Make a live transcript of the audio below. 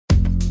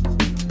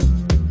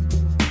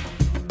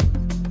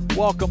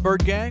welcome,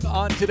 Bird Gang.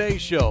 On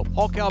today's show,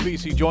 Paul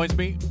Calvisi joins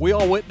me. We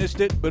all witnessed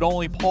it, but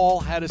only Paul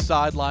had a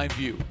sideline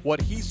view.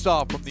 What he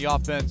saw from the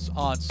offense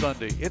on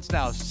Sunday. It's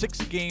now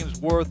 6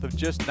 games worth of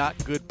just not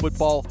good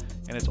football,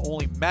 and it's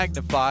only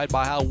magnified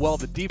by how well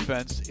the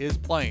defense is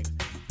playing.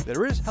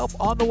 There is help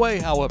on the way,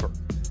 however.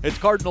 It's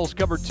Cardinals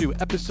Cover 2,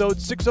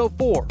 episode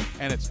 604,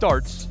 and it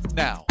starts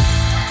now.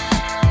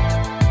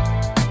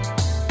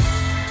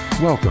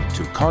 Welcome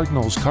to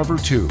Cardinals Cover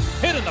 2.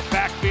 Hit in the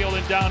backfield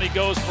and down he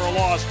goes for a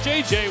loss.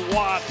 J.J.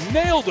 Watt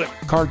nailed it.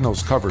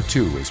 Cardinals Cover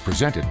 2 is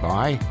presented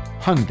by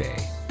Hyundai,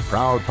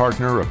 proud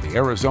partner of the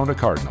Arizona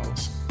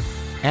Cardinals.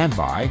 And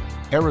by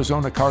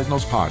Arizona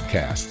Cardinals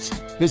Podcasts.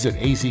 Visit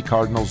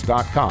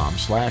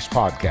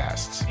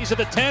azcardinals.com/podcasts. He's at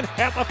the 10,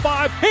 at the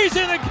 5. He's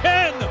in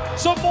again.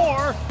 Some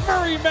more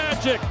Murray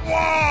magic.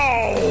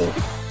 Wow.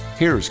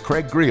 Here's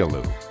Craig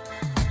Grialou.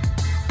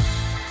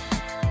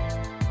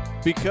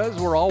 Because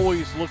we're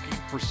always looking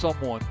for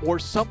someone or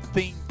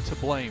something to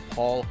blame,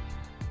 Paul,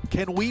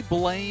 can we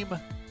blame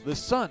the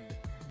Sun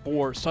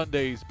for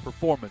Sunday's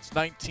performance?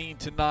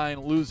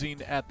 19-9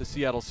 losing at the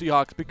Seattle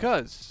Seahawks,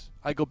 because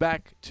I go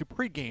back to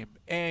pregame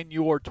and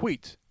your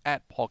tweet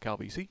at Paul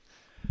Calvisi.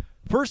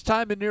 First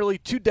time in nearly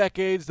 2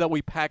 decades that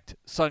we packed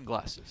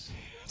sunglasses.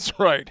 That's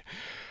right.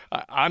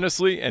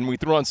 Honestly, and we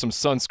threw on some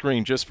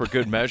sunscreen just for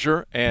good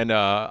measure, and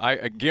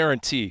I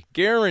guarantee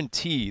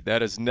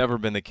that has never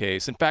been the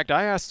case. In fact,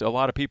 I asked a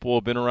lot of people who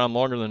have been around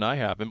longer than I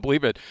have, and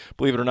believe it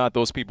or not,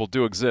 those people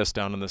do exist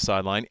down on the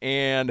sideline,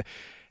 and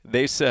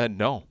they said,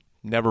 no,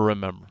 never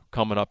remember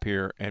coming up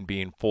here and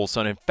being full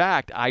sun. In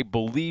fact, I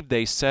believe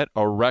they set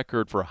a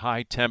record for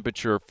high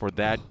temperature for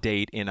that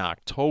date in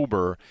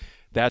October.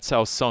 That's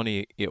how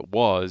sunny it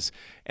was.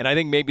 And I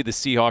think maybe the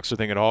Seahawks are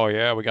thinking, oh,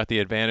 yeah, we got the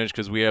advantage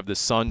because we have the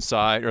sun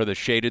side or the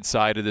shaded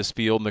side of this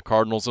field, and the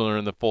Cardinals are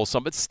in the full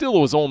sun. But still,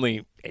 it was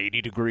only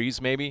 80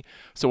 degrees maybe.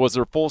 So was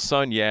there full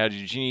sun? Yeah.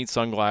 Did you need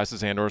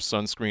sunglasses and or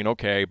sunscreen?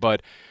 Okay.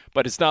 But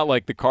it's not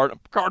like the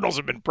Cardinals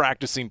have been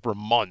practicing for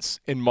months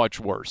and much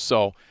worse.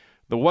 So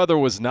the weather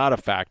was not a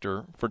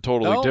factor for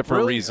totally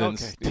different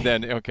reasons.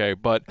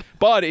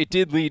 But it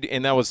did lead,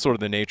 and that was sort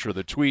of the nature of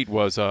the tweet,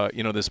 was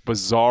this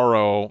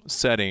bizarro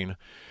setting.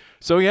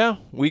 So yeah,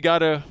 we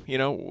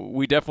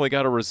definitely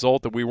got a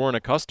result that we weren't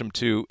accustomed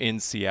to in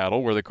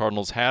Seattle, where the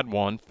Cardinals had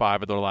won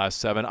 5 of their last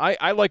 7.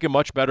 I like it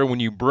much better when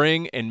you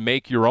bring and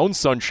make your own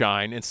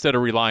sunshine instead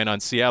of relying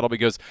on Seattle,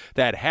 because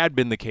that had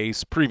been the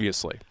case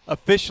previously.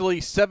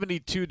 Officially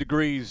 72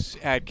 degrees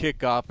at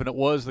kickoff, and it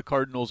was the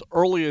Cardinals'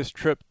 earliest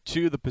trip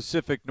to the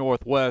Pacific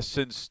Northwest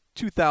since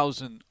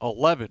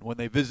 2011 when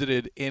they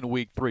visited in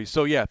Week 3.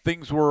 So yeah,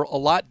 things were a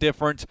lot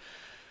different,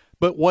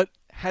 but what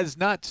has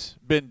not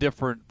been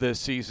different this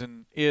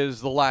season is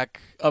the lack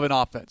of an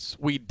offense.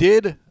 We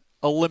did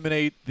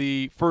eliminate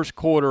the first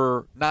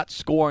quarter not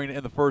scoring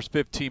in the first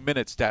 15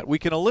 minutes stat. We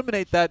can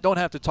eliminate that, don't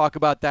have to talk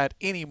about that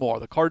anymore.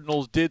 The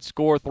Cardinals did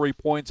score 3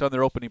 points on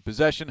their opening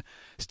possession,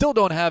 still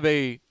don't have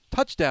a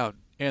touchdown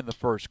in the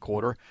first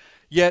quarter,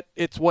 yet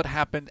it's what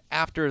happened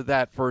after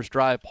that first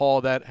drive,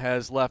 Paul, that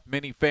has left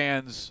many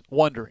fans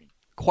wondering,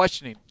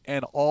 questioning,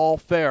 and all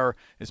fair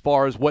as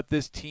far as what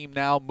this team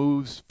now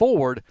moves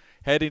forward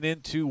heading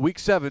into Week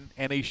 7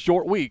 and a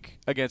short week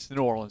against the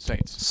New Orleans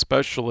Saints.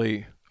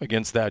 Especially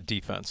against that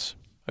defense.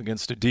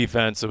 Against a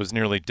defense that was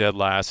nearly dead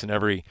last in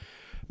every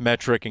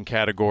metric and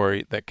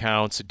category that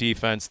counts. A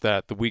defense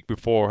that the week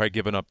before had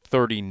given up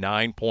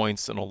 39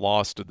 points in a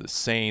loss to the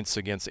Saints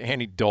against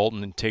Andy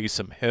Dalton and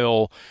Taysom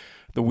Hill.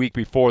 The week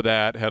before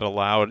that had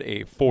allowed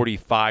a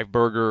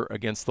 45-burger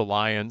against the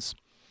Lions.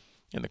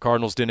 And the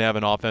Cardinals didn't have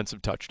an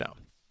offensive touchdown.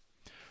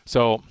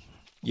 So,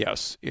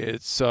 yes,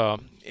 it's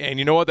and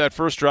you know what? That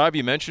first drive,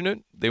 you mentioned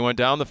it, they went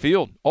down the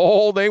field.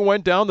 Oh, they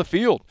went down the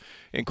field,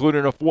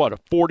 including a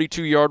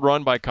 42-yard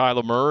run by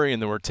Kyler Murray, and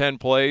there were 10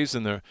 plays,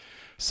 and there were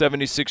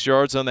 76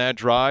 yards on that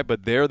drive.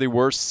 But there they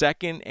were,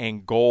 2nd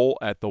and goal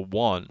at the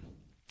 1.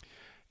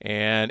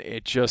 And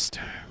it just,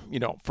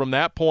 from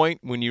that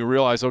point, when you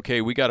realize,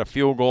 okay, we got a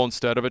field goal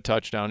instead of a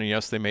touchdown, and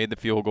yes, they made the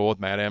field goal with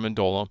Matt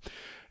Amendola.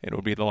 It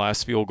would be the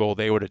last field goal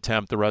they would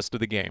attempt the rest of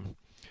the game.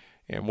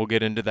 And we'll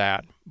get into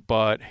that.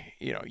 But,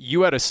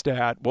 you had a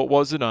stat. What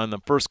was it on the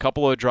first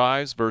couple of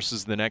drives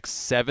versus the next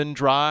 7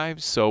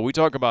 drives? So we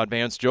talk about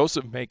Vance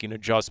Joseph making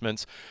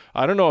adjustments.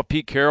 I don't know if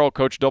Pete Carroll,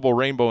 Coach Double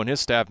Rainbow, and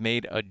his staff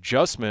made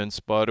adjustments,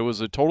 but it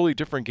was a totally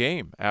different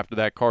game after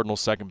that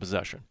Cardinals' second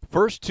possession.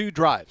 First 2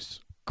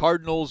 drives,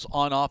 Cardinals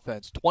on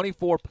offense,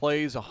 24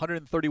 plays,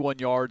 131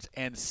 yards,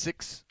 and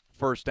 6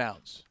 first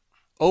downs.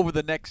 Over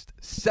the next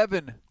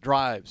 7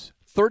 drives,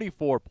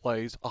 34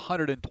 plays,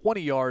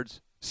 120 yards,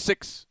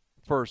 6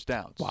 first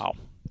downs.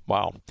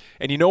 Wow.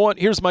 And you know what?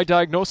 Here's my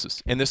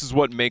diagnosis, and this is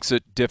what makes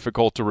it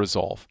difficult to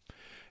resolve.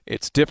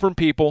 It's different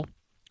people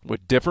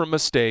with different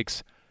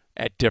mistakes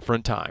at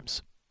different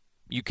times.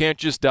 You can't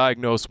just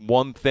diagnose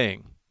one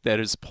thing that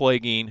is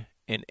plaguing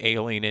and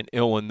ailing and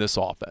ill in this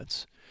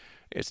offense.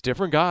 It's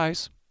different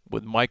guys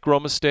with micro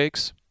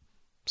mistakes,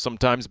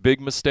 sometimes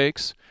big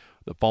mistakes.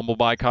 The fumble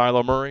by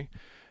Kyler Murray.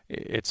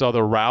 It's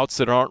other routes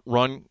that aren't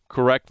run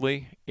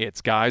correctly.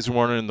 It's guys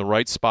running in the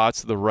right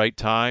spots at the right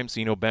times.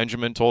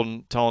 Benjamin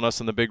telling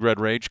us in the Big Red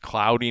Rage,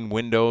 clouding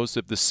windows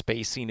if the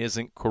spacing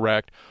isn't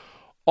correct.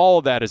 All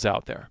of that is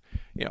out there.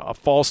 A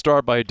false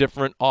start by a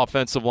different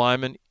offensive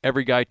lineman,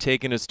 every guy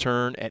taking his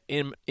turn at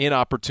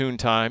inopportune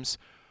times.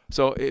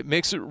 So it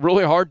makes it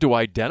really hard to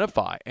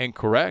identify and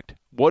correct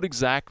what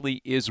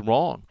exactly is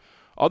wrong,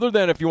 other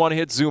than if you want to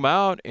hit zoom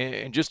out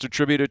and just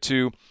attribute it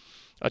to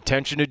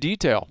attention to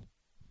detail.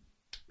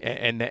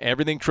 And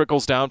everything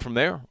trickles down from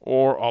there,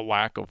 or a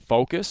lack of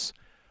focus,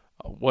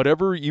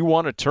 whatever you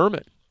want to term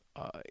it.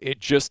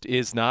 It just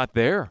is not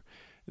there.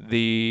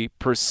 The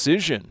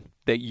precision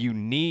that you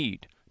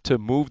need to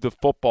move the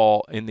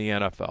football in the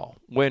NFL.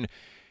 When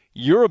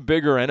you're a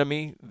bigger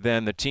enemy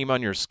than the team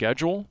on your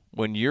schedule,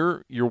 when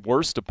you're your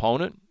worst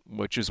opponent,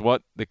 which is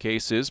what the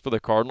case is for the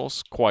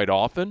Cardinals quite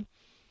often,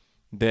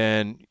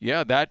 then,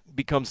 yeah, that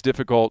becomes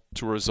difficult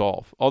to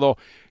resolve. Although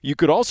you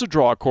could also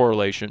draw a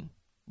correlation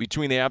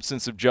between the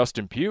absence of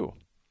Justin Pugh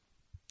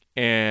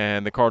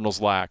and the Cardinals'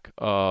 lack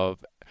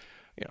of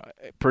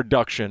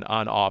production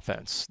on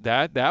offense.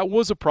 That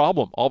was a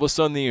problem. All of a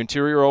sudden, the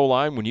interior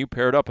O-line, when you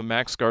paired up a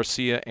Max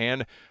Garcia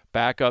and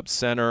backup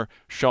center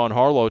Sean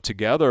Harlow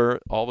together,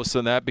 all of a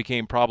sudden that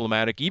became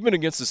problematic, even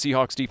against the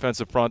Seahawks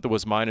defensive front that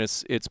was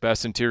minus its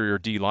best interior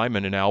D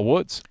lineman in Al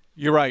Woods.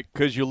 You're right,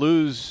 because you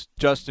lose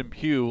Justin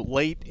Pugh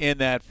late in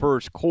that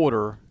first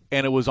quarter,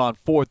 and it was on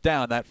fourth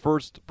down, that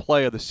first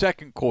play of the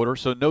second quarter,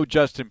 so no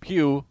Justin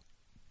Pugh.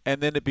 And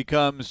then it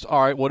becomes,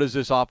 all right, what is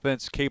this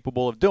offense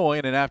capable of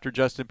doing? And after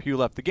Justin Pugh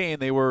left the game,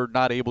 they were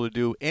not able to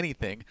do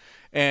anything.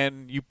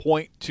 And you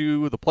point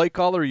to the play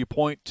caller, you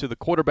point to the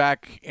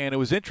quarterback, and it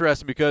was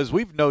interesting because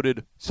we've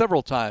noted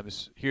several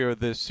times here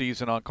this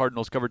season on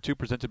Cardinals Cover 2,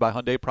 presented by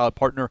Hyundai, proud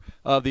partner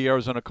of the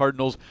Arizona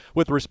Cardinals,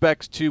 with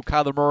respects to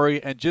Kyler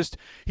Murray, and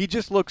he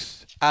just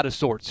looks out of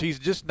sorts. He's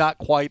just not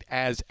quite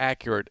as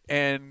accurate.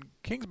 And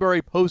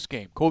Kingsbury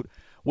postgame, quote,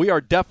 "We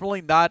are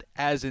definitely not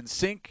as in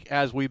sync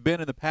as we've been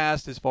in the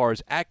past as far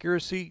as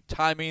accuracy,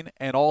 timing,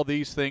 and all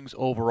these things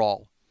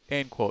overall."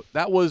 End quote.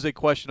 That was a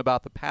question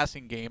about the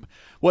passing game,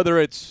 whether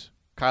it's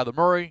Kyler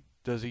Murray,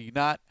 does he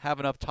not have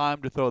enough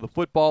time to throw the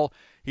football?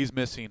 He's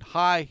missing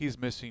high, he's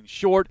missing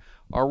short.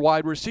 Our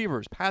wide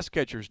receivers, pass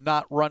catchers,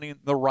 not running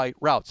the right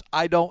routes.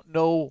 I don't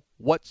know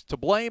what's to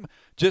blame,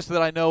 just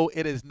that I know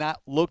it has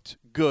not looked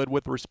good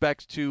with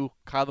respect to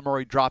Kyler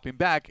Murray dropping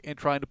back and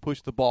trying to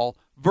push the ball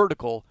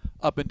vertical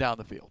up and down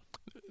the field.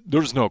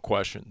 There's no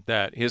question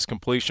that his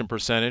completion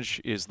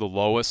percentage is the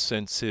lowest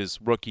since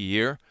his rookie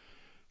year,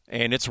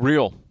 and it's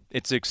real.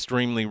 It's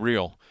extremely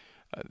real.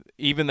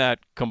 Even that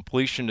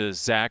completion to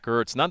Zach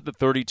Ertz, not the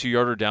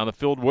 32-yarder down the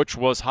field, which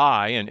was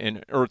high,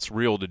 and Ertz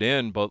reeled it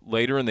in, but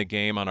later in the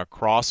game on a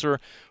crosser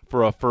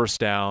for a first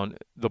down,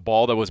 the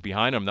ball that was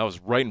behind him, that was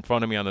right in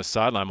front of me on the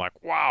sideline. I'm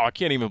like, wow, I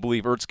can't even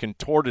believe Ertz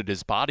contorted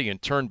his body and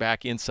turned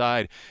back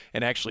inside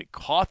and actually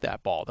caught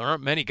that ball. There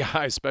aren't many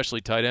guys,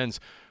 especially tight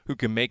ends, who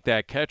can make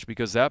that catch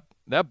because that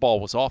ball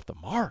was off the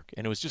mark,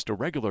 and it was just a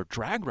regular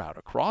drag route,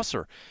 a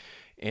crosser.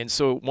 And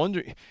so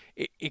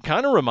it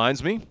kind of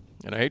reminds me,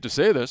 and I hate to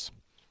say this,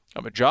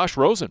 of Josh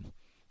Rosen.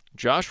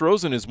 Josh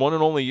Rosen, his one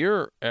and only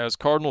year as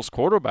Cardinals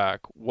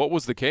quarterback, what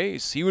was the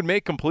case? He would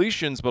make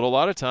completions, but a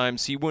lot of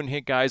times he wouldn't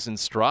hit guys in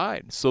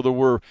stride. So there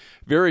were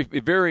very,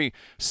 very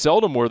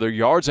seldom were there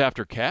yards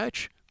after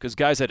catch because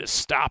guys had to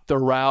stop their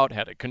route,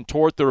 had to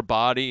contort their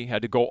body,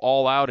 had to go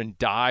all out and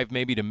dive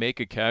maybe to make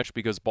a catch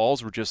because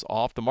balls were just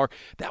off the mark.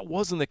 That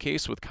wasn't the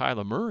case with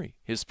Kyler Murray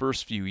his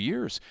first few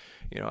years.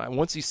 And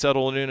once he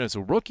settled in as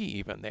a rookie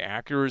even, the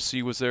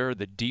accuracy was there,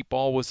 the deep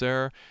ball was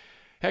there.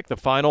 Heck, the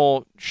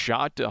final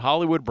shot to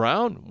Hollywood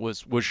Brown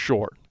was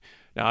short.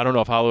 Now, I don't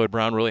know if Hollywood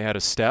Brown really had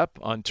a step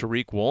on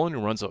Tariq Woolen, who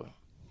runs a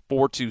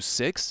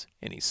 4.26,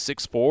 and he's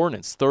 6'4", and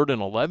it's 3rd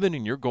and 11,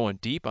 and you're going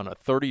deep on a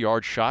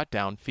 30-yard shot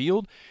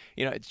downfield.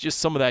 It's just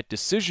some of that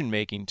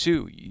decision-making,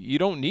 too. You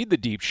don't need the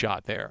deep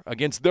shot there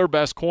against their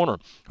best corner,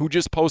 who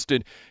just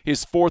posted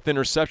his 4th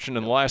interception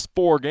in the last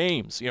 4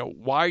 games.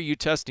 Why are you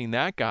testing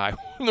that guy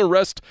when the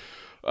rest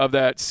of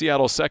that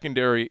Seattle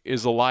secondary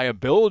is a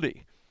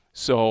liability?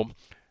 So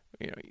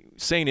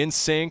saying in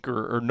sync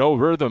or no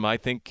rhythm, I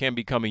think, can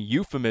become a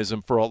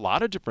euphemism for a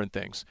lot of different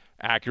things.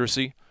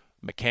 Accuracy,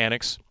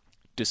 mechanics,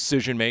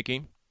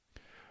 decision-making,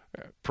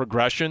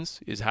 progressions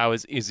is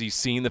he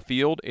seeing the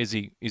field? Is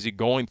he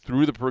going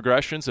through the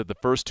progressions if the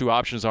first 2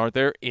 options aren't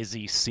there? Is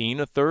he seeing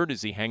a third?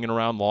 Is he hanging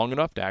around long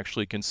enough to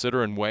actually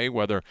consider and weigh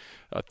whether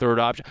a third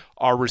option?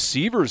 Are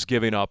receivers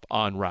giving up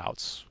on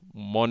routes?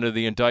 One of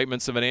the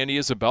indictments of an Andy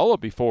Isabella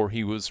before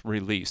he was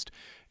released.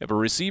 If a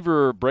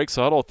receiver breaks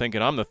the huddle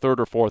thinking I'm the 3rd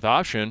or 4th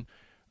option,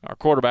 our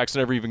quarterback's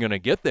never even going to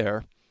get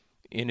there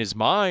in his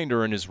mind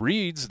or in his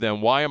reads, then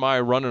why am I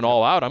running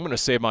all out? I'm going to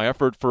save my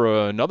effort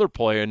for another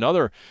play,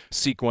 another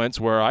sequence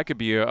where I could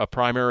be a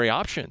primary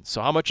option.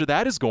 So how much of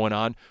that is going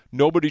on,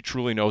 nobody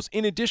truly knows.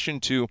 In addition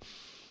to,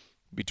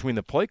 between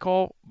the play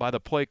call by the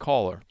play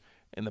caller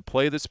and the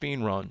play that's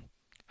being run,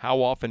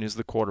 how often is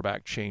the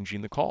quarterback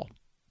changing the call?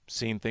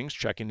 Seeing things,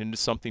 checking into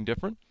something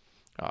different?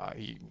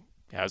 He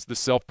has the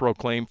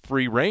self-proclaimed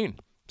free reign.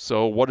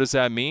 So what does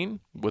that mean?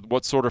 With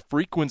what sort of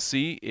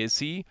frequency is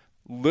he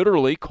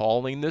literally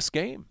calling this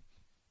game?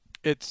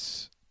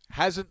 It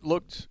hasn't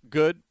looked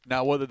good.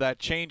 Now, whether that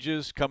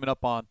changes coming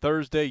up on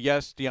Thursday,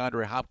 yes,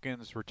 DeAndre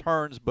Hopkins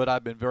returns, but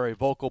I've been very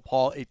vocal,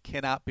 Paul. It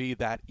cannot be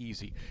that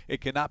easy.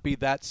 It cannot be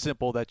that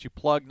simple that you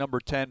plug number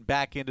 10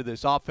 back into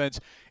this offense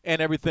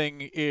and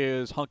everything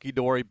is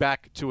hunky-dory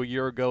back to a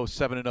year ago,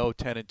 7-0,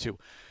 10-2.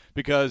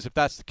 Because if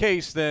that's the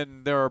case,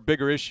 then there are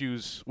bigger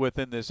issues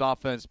within this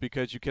offense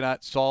because you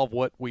cannot solve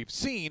what we've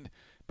seen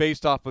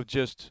based off of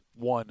just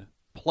one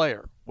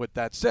player. With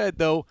that said,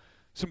 though,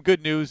 some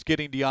good news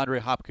getting DeAndre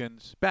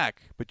Hopkins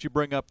back. But you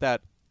bring up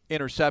that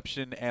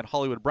interception and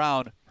Hollywood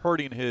Brown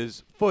hurting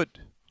his foot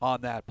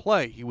on that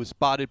play. He was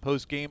spotted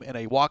post-game in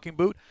a walking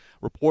boot.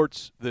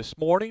 Reports this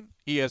morning,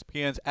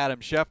 ESPN's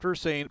Adam Schefter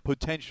saying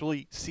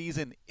potentially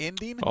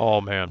season-ending. Oh,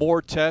 man.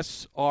 More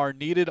tests are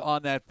needed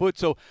on that foot.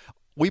 So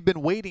we've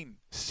been waiting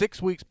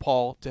 6 weeks,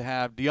 Paul, to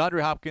have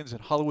DeAndre Hopkins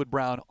and Hollywood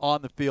Brown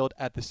on the field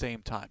at the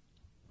same time.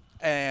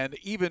 And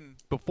even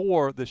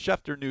before the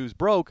Schefter news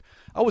broke,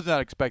 I was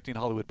not expecting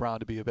Hollywood Brown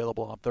to be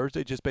available on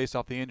Thursday just based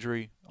off the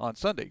injury on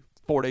Sunday.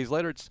 4 days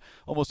later, it's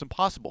almost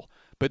impossible.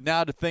 But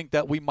now to think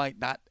that we might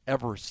not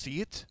ever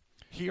see it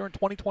here in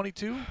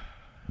 2022?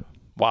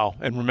 Wow.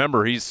 And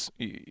remember, he's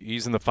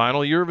in the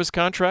final year of his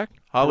contract,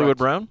 Hollywood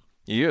Brown?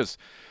 He is.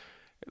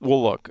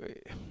 Well, look,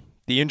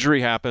 the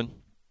injury happened.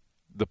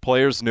 The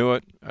players knew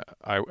it.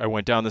 I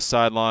went down the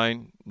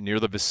sideline near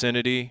the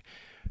vicinity.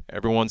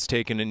 Everyone's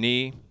taking a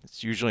knee.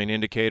 It's usually an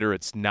indicator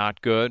it's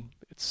not good.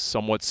 It's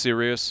somewhat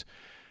serious.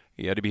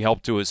 He had to be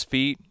helped to his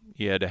feet.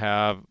 He had to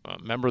have a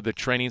member of the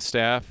training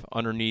staff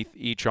underneath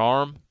each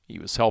arm. He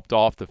was helped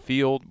off the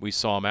field. We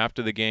saw him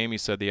after the game. He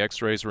said the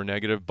x-rays were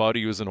negative, but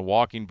he was in a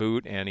walking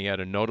boot, and he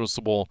had a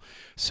noticeable,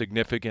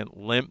 significant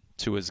limp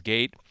to his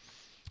gait.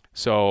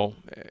 So,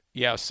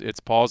 yes, it's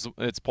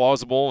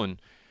plausible and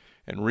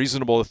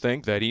reasonable to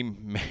think that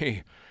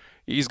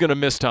he's going to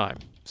miss time.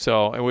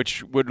 So,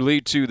 which would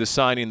lead to the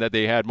signing that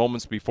they had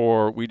moments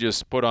before we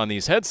just put on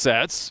these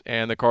headsets,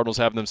 and the Cardinals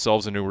have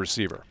themselves a new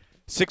receiver.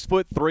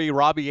 6'3"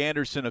 Robbie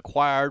Anderson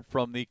acquired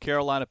from the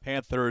Carolina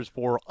Panthers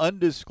for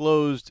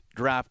undisclosed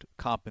draft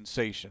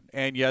compensation.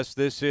 And yes,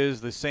 this is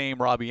the same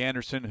Robbie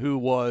Anderson who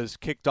was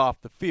kicked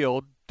off the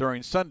field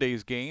during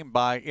Sunday's game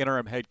by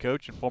interim head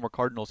coach and former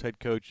Cardinals head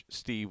coach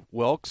Steve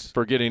Wilks.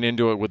 For getting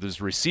into it with his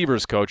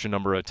receivers coach a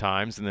number of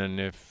times. And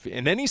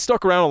then he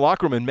stuck around in the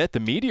locker room and met the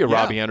media,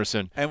 Robbie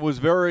Anderson. And was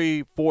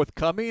very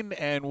forthcoming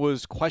and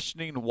was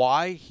questioning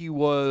why he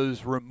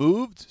was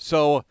removed.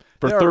 So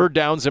for third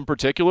downs in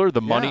particular,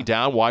 the money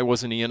down, why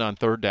wasn't he in on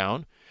third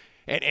down?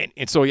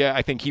 And so, yeah,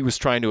 I think he was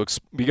trying to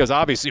because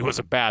obviously it was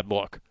a bad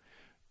look.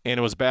 And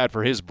it was bad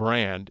for his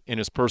brand and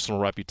his personal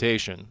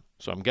reputation.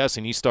 So I'm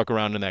guessing he stuck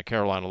around in that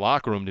Carolina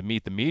locker room to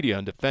meet the media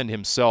and defend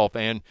himself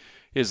and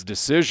his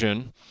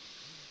decision,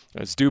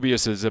 as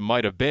dubious as it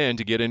might have been,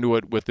 to get into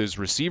it with his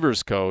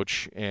receivers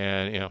coach.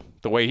 And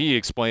the way he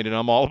explained it,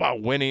 I'm all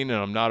about winning and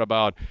I'm not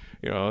about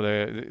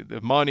the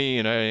money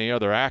and any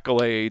other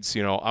accolades.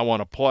 I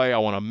want to play, I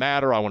want to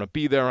matter, I want to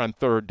be there on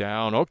third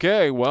down.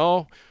 Okay,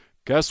 well,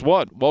 guess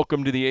what?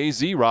 Welcome to the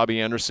AZ,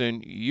 Robbie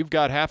Anderson. You've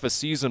got half a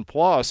season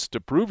plus to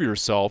prove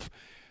yourself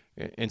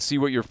and see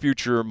what your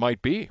future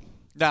might be.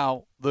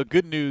 Now, the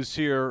good news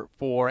here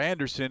for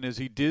Anderson is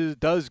he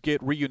does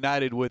get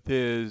reunited with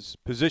his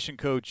position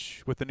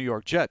coach with the New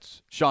York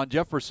Jets. Sean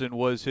Jefferson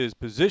was his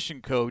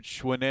position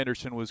coach when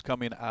Anderson was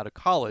coming out of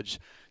college.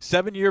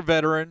 7-year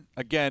veteran.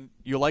 Again,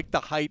 you like the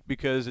height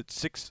because it's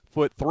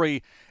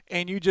 6'3",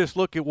 and you just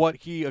look at what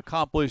he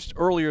accomplished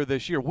earlier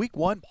this year. Week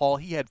 1, Paul,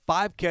 he had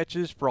 5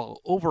 catches for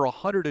over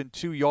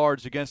 102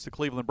 yards against the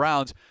Cleveland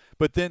Browns.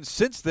 But then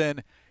since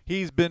then,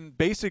 he's been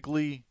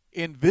basically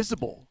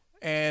invisible.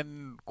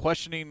 And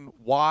questioning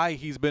why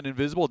he's been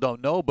invisible,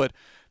 don't know, but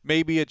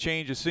maybe a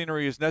change of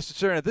scenery is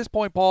necessary. And at this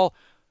point, Paul,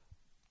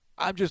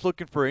 I'm just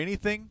looking for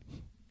anything.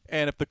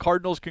 And if the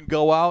Cardinals can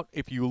go out,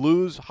 if you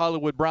lose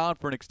Hollywood Brown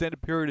for an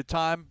extended period of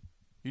time,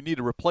 you need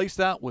to replace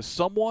that with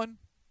someone.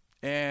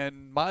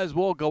 And might as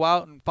well go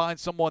out and find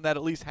someone that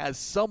at least has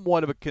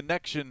somewhat of a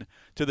connection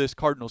to this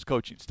Cardinals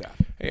coaching staff.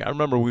 Hey, I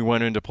remember we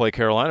went in to play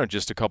Carolina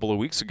just a couple of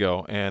weeks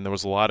ago, and there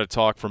was a lot of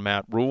talk from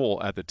Matt Rule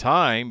at the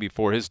time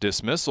before his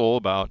dismissal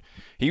about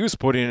he was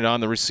putting it on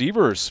the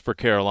receivers for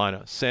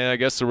Carolina, saying I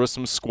guess there was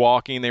some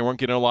squawking. They weren't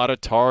getting a lot of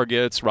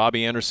targets,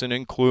 Robbie Anderson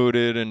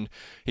included, and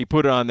he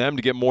put it on them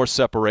to get more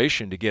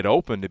separation, to get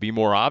open, to be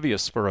more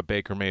obvious for a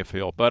Baker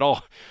Mayfield. But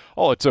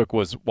all it took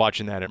was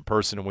watching that in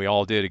person, and we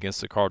all did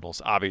against the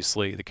Cardinals. Obviously,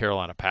 the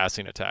Carolina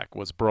passing attack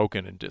was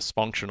broken and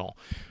dysfunctional.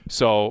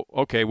 So,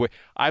 okay,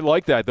 I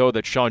like that, though,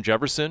 that Sean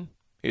Jefferson,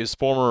 his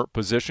former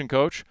position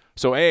coach.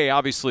 So, A,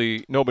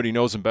 obviously, nobody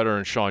knows him better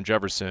than Sean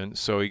Jefferson,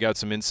 so he got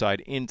some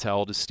inside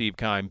intel to Steve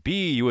Keim.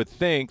 B, you would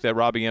think that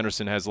Robbie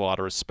Anderson has a lot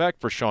of respect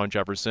for Sean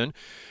Jefferson.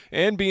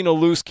 And being a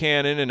loose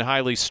cannon and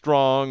highly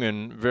strong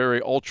and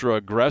very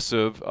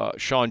ultra-aggressive,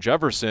 Sean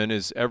Jefferson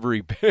is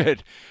every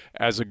bit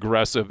as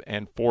aggressive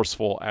and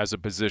forceful as a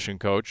position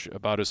coach,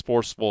 about as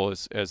forceful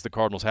as the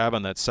Cardinals have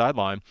on that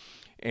sideline.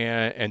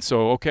 And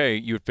so, okay,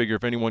 you would figure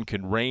if anyone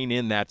could rein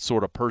in that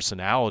sort of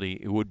personality,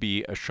 it would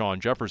be a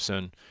Shawn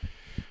Jefferson.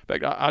 In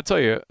fact, I'll tell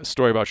you a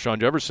story about Shawn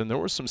Jefferson. There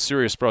was some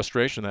serious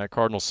frustration on that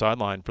Cardinals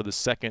sideline for the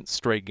second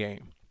straight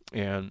game.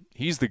 And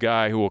he's the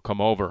guy who will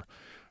come over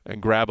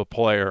and grab a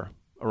player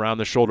around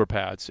the shoulder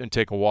pads and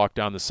take a walk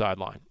down the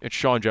sideline. It's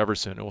Shawn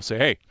Jefferson who will say,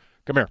 hey,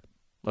 come here,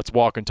 let's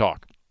walk and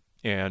talk.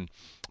 And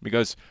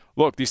because,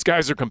 look, these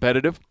guys are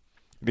competitive.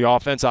 The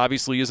offense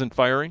obviously isn't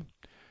firing.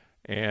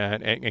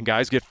 And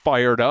guys get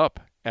fired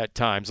up at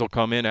times. They'll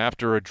come in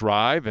after a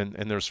drive, and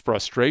there's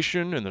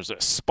frustration, and there's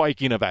a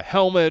spiking of a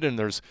helmet, and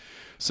there's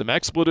some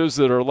expletives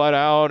that are let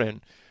out.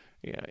 And,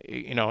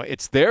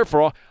 it's there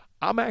for all.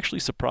 I'm actually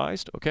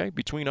surprised, okay,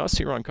 between us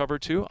here on Cover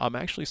 2, I'm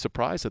actually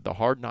surprised that the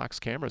Hard Knocks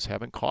cameras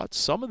haven't caught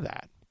some of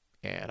that.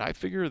 And I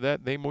figure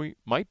that they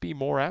might be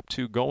more apt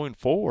to going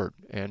forward.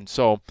 And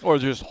so, or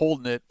just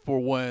holding it for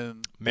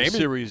when the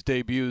series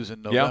debuts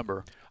in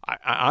November. Yeah.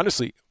 I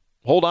honestly,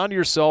 hold on to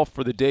yourself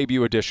for the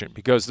debut edition,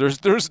 because there's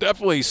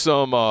definitely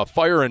some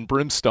fire and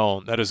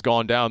brimstone that has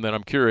gone down that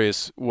I'm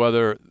curious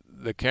whether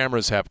the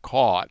cameras have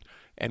caught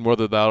and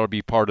whether that'll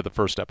be part of the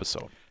first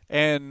episode.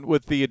 And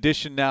with the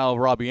addition now of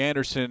Robbie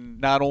Anderson,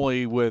 not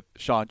only with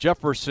Shawn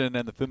Jefferson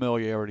and the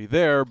familiarity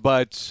there,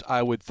 but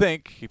I would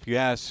think, if you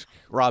ask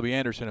Robbie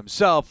Anderson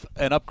himself,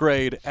 an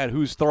upgrade at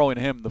who's throwing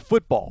him the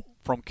football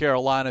from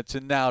Carolina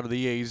to now to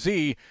the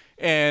AZ.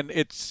 And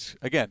it's,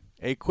 again,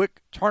 a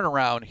quick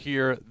turnaround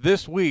here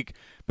this week,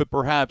 but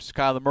perhaps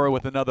Kyler Murray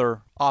with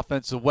another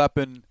offensive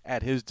weapon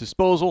at his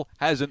disposal.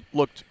 Hasn't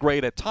looked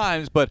great at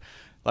times, but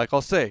like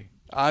I'll say,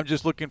 I'm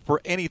just looking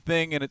for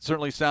anything, and it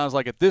certainly sounds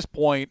like at this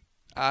point,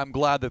 I'm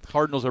glad that the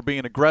Cardinals are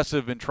being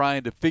aggressive and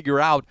trying to figure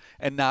out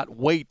and not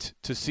wait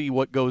to see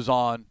what goes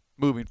on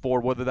moving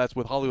forward, whether that's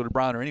with Hollywood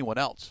Brown or anyone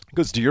else.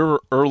 Because to your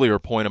earlier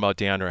point about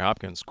DeAndre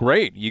Hopkins,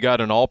 great. You got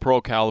an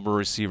all-pro caliber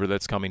receiver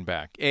that's coming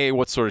back.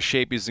 What sort of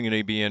shape is he going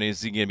to be in?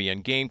 Is he going to be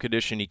in game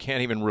condition? He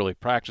can't even really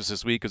practice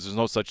this week because there's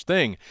no such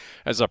thing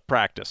as a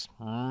practice.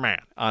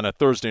 Man, on a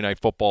Thursday night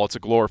football, it's a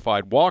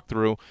glorified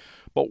walkthrough.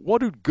 But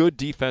what do good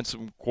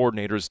defensive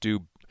coordinators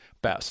do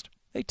best?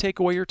 They take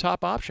away your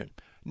top option.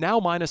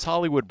 Now minus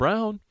Hollywood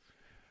Brown,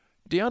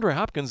 DeAndre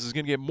Hopkins is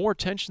going to get more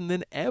attention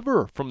than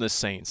ever from the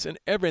Saints and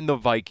the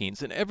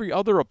Vikings and every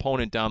other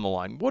opponent down the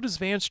line. What does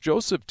Vance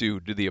Joseph do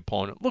to the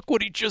opponent? Look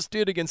what he just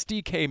did against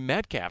DK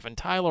Metcalf and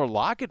Tyler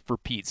Lockett, for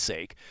Pete's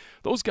sake.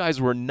 Those guys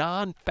were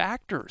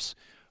non-factors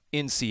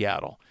in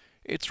Seattle.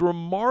 It's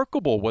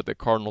remarkable what the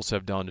Cardinals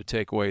have done to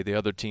take away the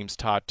other team's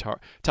top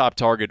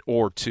target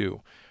or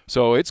two.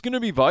 So it's going to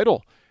be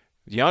vital.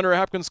 DeAndre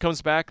Hopkins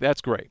comes back,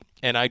 that's great.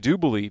 And I do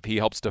believe he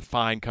helps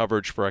define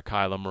coverage for a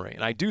Kyler Murray.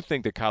 And I do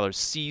think that Kyler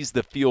sees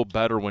the field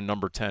better when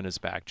number 10 is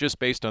back, just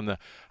based on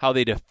how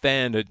they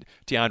defend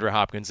DeAndre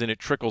Hopkins, and it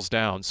trickles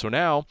down. So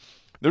now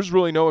there's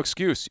really no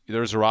excuse.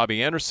 There's a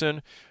Robbie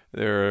Anderson.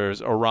 There's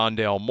a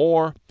Rondale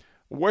Moore.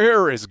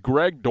 Where is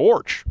Greg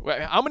Dortch?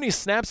 How many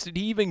snaps did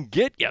he even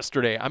get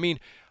yesterday? I mean,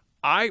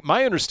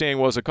 my understanding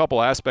was a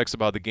couple aspects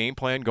about the game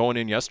plan going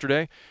in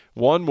yesterday.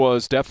 One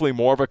was definitely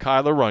more of a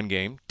Kyler run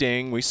game.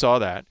 Ding, we saw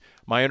that.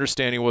 My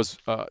understanding was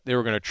they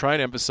were going to try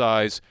and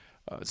emphasize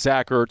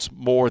Zach Ertz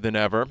more than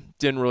ever.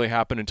 Didn't really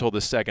happen until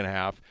the second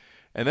half.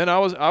 And then I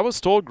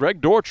was told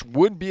Greg Dortch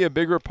would be a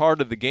bigger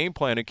part of the game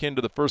plan akin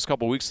to the first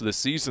couple weeks of the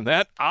season.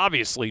 That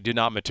obviously did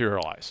not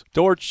materialize.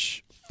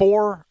 Dortch,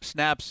 4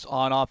 snaps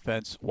on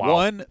offense, wow.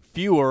 1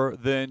 fewer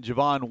than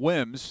Javon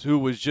Wims, who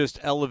was just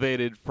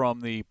elevated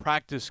from the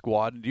practice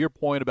squad. And to your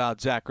point about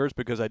Zach Ertz,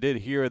 because I did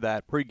hear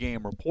that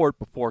pregame report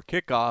before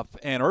kickoff,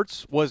 and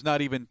Ertz was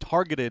not even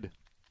targeted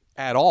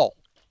at all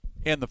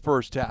in the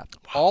first half.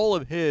 Wow. All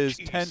of his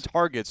 10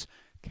 targets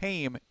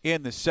came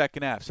in the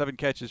second half, 7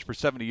 catches for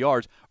 70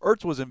 yards.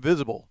 Ertz was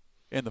invisible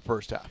in the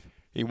first half.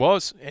 He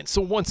was. And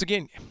so once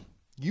again,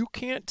 you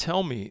can't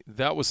tell me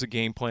that was the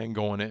game plan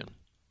going in.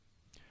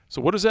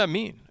 So what does that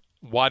mean?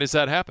 Why does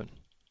that happen?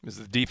 Is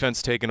the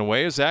defense taken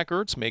away as Zach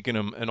Ertz, making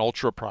him an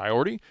ultra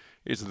priority?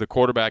 Is it the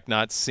quarterback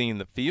not seeing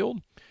the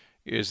field?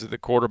 Is it the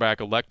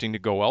quarterback electing to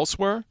go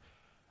elsewhere?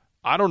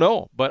 I don't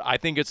know, but I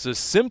think it's a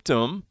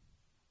symptom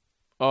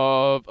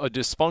of a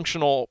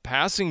dysfunctional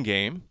passing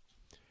game.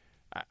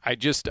 I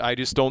just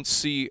don't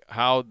see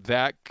how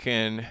that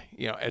can,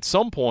 at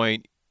some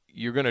point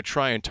you're going to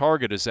try and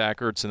target a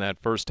Zach Ertz in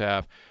that first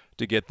half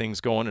to get things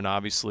going, and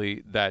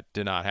obviously that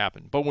did not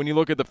happen. But when you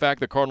look at the fact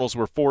the Cardinals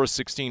were 4 of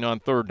 16 on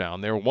third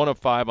down, they were 1 of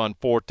 5 on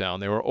fourth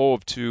down, they were 0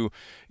 of 2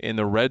 in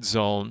the red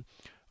zone,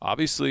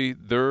 obviously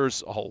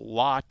there's a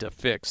lot to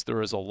fix.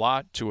 There is a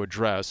lot to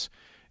address.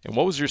 And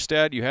what was your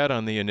stat you had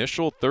on the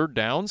initial third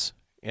downs,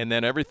 and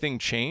then everything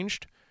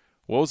changed?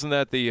 Wasn't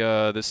that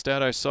the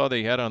stat I saw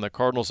they had on the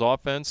Cardinals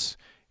offense?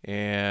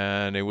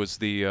 And it was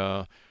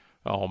the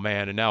oh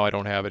man, and now I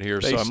don't have it here,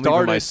 so I'm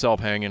leaving myself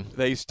hanging.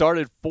 They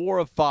started 4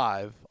 of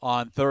 5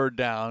 on third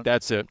down.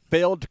 That's it.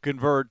 Failed to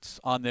convert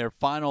on their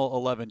final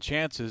 11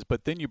 chances,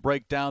 but then you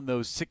break down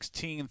those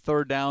 16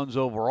 third downs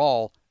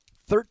overall.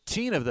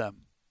 13 of them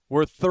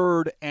were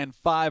 3rd and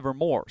 5 or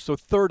more, so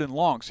 3rd and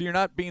long. So you're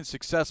not being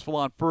successful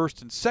on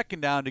 1st and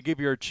 2nd down to give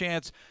you a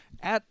chance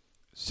at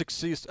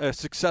a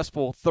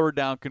successful 3rd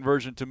down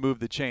conversion to move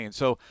the chain.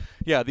 So,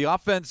 yeah, the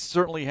offense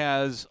certainly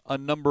has a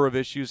number of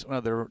issues,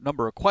 there are a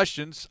number of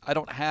questions. I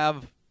don't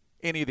have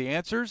any of the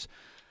answers.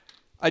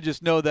 I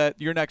just know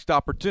that your next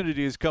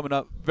opportunity is coming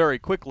up very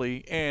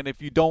quickly, and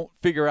if you don't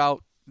figure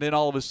out, then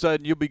all of a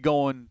sudden you'll be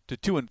going to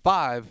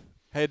 2-5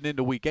 heading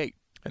into Week 8.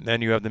 And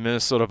then you have the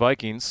Minnesota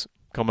Vikings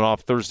coming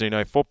off Thursday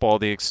Night Football,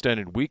 the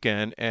extended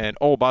weekend, and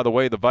oh, by the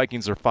way, the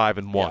Vikings are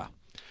 5-1. Yeah.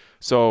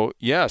 So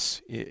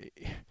yes,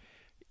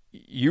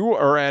 you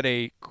are at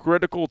a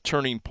critical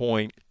turning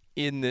point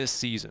in this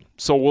season.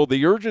 So will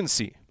the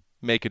urgency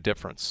make a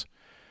difference?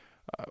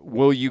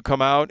 Will you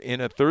come out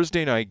in a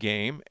Thursday night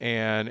game,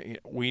 and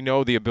we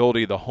know the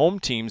ability of the home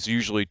teams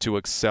usually to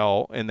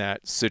excel in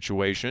that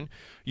situation.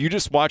 You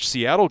just watched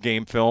Seattle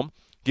game film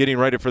getting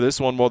ready for this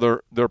one. Well,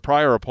 their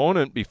prior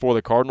opponent before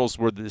the Cardinals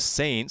were the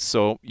Saints,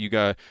 so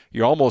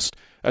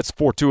that's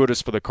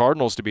fortuitous for the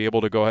Cardinals to be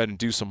able to go ahead and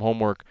do some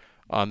homework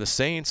on the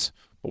Saints.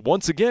 But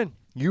once again,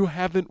 you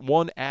haven't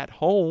won at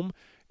home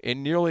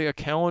in nearly a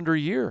calendar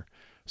year.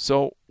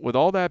 So with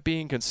all that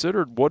being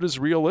considered, what is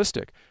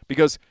realistic?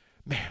 Because,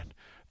 man,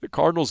 the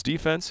Cardinals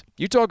defense,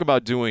 you talk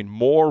about doing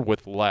more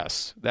with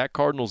less. That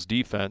Cardinals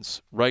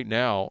defense right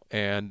now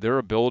and their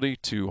ability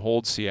to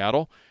hold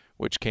Seattle,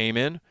 which came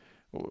in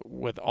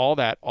with all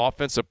that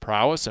offensive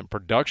prowess and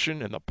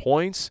production and the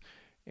points,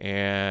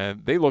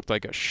 and they looked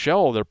like a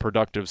shell of their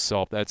productive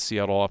self, that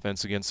Seattle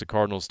offense against the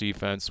Cardinals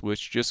defense,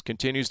 which just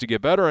continues to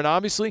get better. And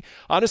honestly,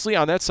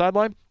 on that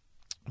sideline,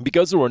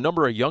 because there were a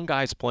number of young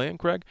guys playing,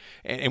 Craig,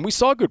 and we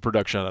saw good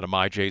production out of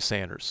Myjai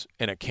Sanders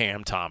and a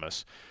Cam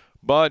Thomas,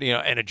 but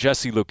and a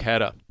Jesse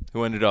Luketa,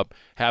 who ended up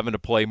having to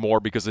play more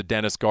because of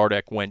Dennis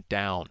Gardeck went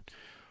down.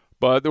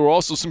 But there were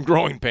also some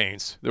growing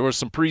pains. There was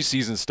some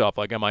preseason stuff,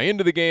 like am I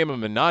into the game,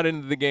 am I not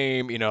into the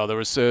game? There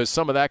was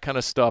some of that kind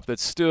of stuff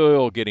that's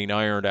still getting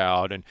ironed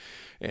out,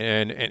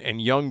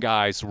 and young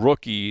guys,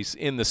 rookies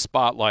in the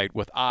spotlight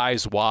with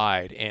eyes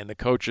wide, and the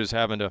coaches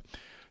having to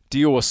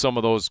deal with some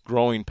of those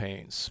growing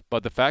pains.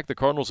 But the fact the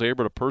Cardinals are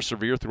able to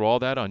persevere through all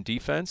that on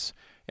defense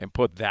and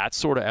put that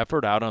sort of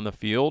effort out on the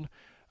field,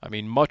 I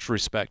mean, much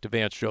respect to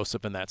Vance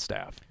Joseph and that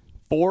staff.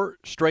 4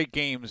 straight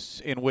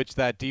games in which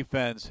that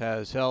defense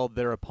has held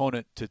their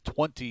opponent to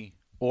 20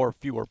 or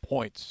fewer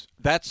points.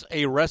 That's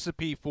a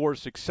recipe for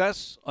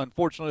success.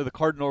 Unfortunately, the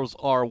Cardinals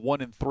are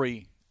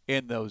 1-3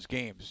 in those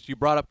games. You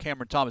brought up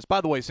Cameron Thomas.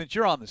 By the way, since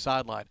you're on the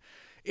sideline,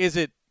 is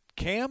it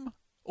Cam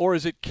or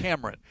is it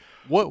Cameron?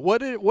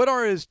 What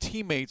are his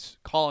teammates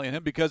calling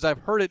him? Because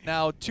I've heard it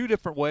now 2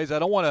 different ways. I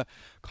don't want to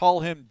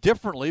call him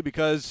differently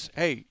because,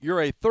 hey,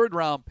 you're a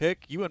 3rd-round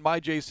pick. You and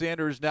Myjai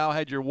Sanders now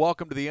had your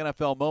welcome to the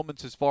NFL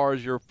moments as far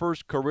as your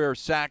first career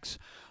sacks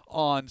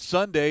on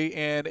Sunday,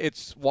 and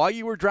it's why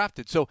you were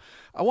drafted. So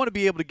I want to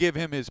be able to give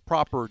him his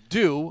proper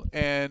due,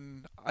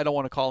 and I don't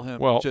want to call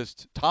him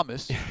just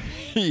Thomas.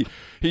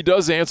 He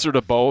does answer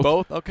to both.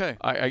 Both? Okay.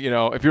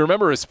 If you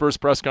remember his first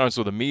press conference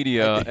with the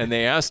media, and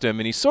they asked him,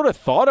 and he sort of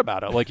thought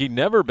about it, like he'd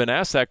never been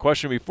asked that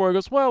question before. He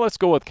goes, well, let's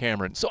go with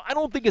Cameron. So I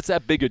don't think it's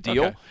that big a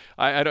deal. Okay.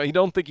 I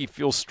don't think he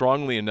feels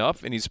strongly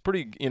enough, and he's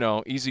pretty,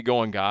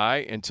 easygoing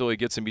guy until he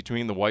gets in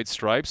between the white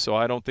stripes, so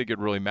I don't think it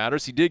really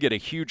matters. He did get a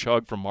huge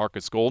hug from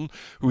Marcus Golden,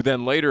 who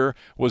then later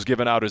was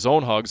giving out his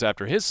own hugs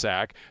after his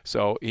sack,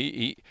 so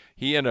he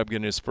ended up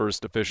getting his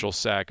first official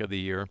sack of the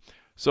year.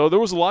 So there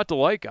was a lot to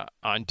like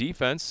on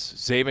defense.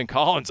 Zaven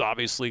Collins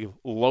obviously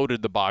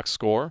loaded the box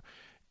score,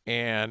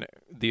 and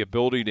the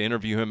ability to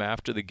interview him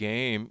after the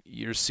game,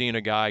 you're seeing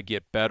a guy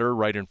get better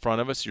right in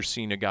front of us. You're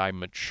seeing a guy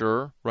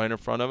mature right in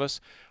front of us.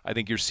 I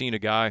think you're seeing a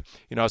guy,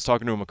 I was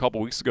talking to him a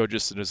couple weeks ago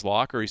just in his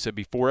locker. He said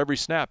before every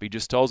snap, he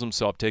just tells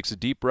himself, takes a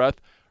deep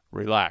breath,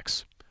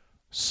 relax,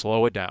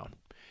 slow it down.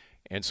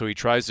 And so he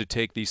tries to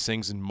take these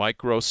things in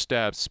micro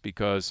steps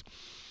because –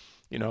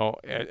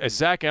 as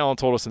Zach Allen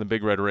told us in the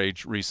Big Red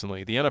Rage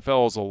recently, the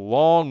NFL is a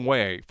long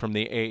way from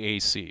the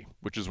AAC,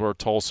 which is where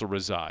Tulsa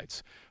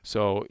resides.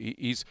 So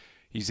he's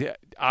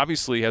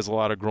obviously has a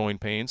lot of growing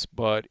pains,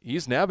 but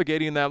he's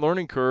navigating that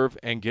learning curve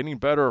and getting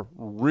better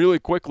really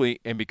quickly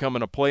and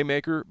becoming a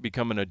playmaker,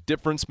 becoming a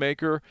difference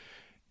maker.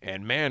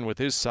 And, man, with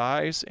his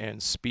size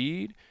and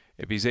speed,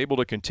 if he's able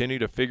to continue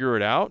to figure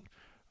it out,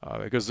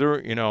 because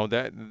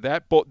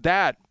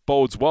that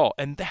bodes well.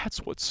 And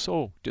that's what's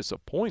so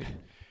disappointing.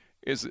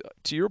 Is,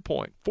 to your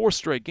point, 4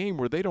 straight game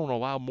where they don't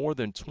allow more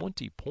than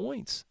 20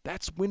 points.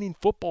 That's winning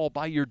football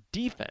by your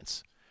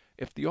defense.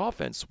 If the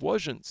offense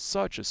wasn't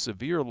such a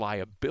severe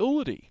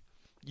liability,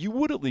 you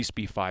would at least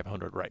be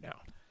 500 right now.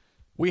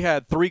 We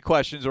had 3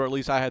 questions, or at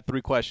least I had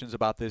 3 questions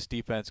about this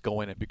defense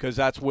going in, because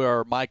that's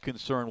where my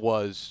concern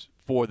was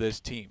for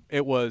this team.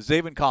 It was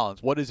Zaven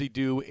Collins. What does he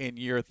do in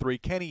year 3?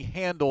 Can he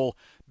handle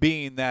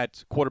being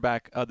that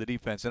quarterback of the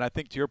defense? And I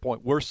think to your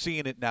point, we're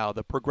seeing it now,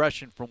 the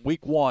progression from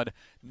week 1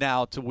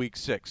 now to week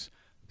 6.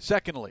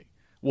 Secondly,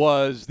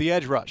 was the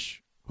edge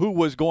rush. Who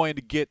was going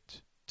to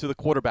get to the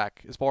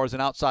quarterback as far as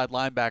an outside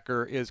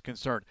linebacker is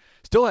concerned.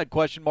 Still had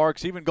question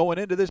marks even going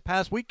into this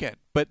past weekend.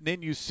 But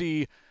then you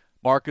see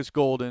Marcus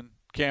Golden,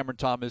 Cameron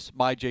Thomas,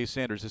 Myjai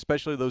Sanders,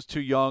 especially those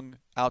two young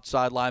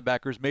outside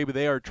linebackers. Maybe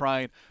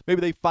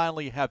they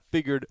finally have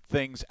figured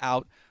things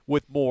out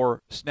with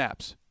more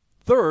snaps.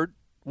 Third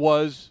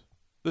was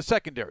the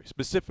secondary,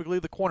 specifically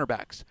the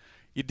cornerbacks.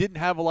 You didn't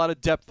have a lot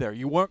of depth there.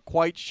 You weren't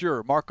quite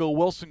sure. Marco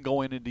Wilson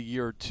going into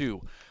year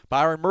 2.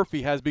 Byron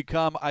Murphy has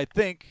become, I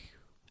think,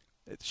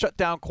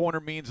 shutdown corner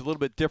means a little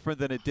bit different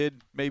than it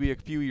did maybe a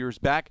few years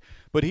back,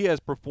 but he has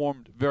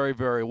performed very,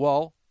 very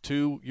well.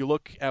 2, you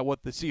look at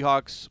what the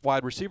Seahawks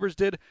wide receivers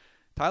did.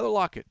 Tyler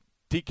Lockett,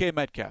 DK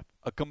Metcalf,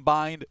 a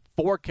combined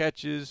 4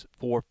 catches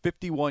for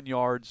 51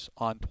 yards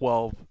on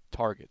 12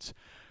 targets.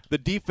 The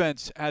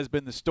defense has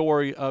been the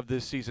story of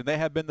this season. They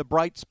have been the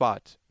bright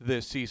spot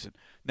this season.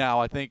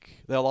 Now, I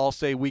think they'll all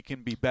say we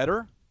can be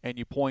better, and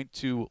you point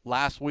to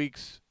last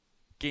week's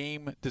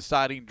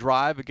game-deciding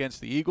drive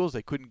against the Eagles.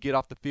 They couldn't get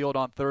off the field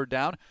on 3rd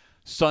down.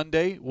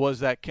 Sunday was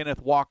that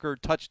Kenneth Walker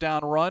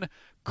touchdown run.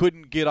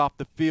 Couldn't get off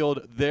the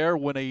field there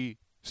when a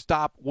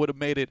stop would have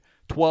made it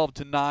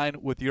 12-9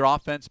 with your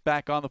offense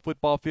back on the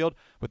football field.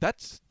 But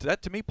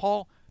that to me,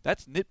 Paul,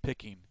 that's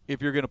nitpicking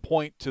if you're going to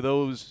point to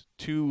those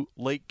 2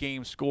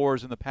 late-game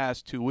scores in the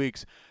past 2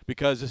 weeks,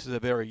 because this is a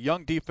very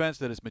young defense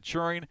that is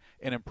maturing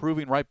and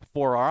improving right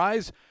before our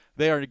eyes.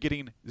 They are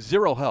getting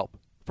zero help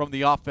from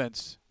the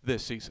offense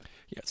this season.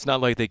 Yeah, it's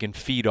not like they can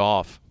feed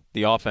off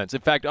the offense.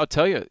 In fact, I'll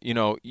tell you,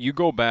 you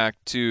go back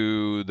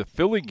to the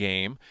Philly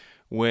game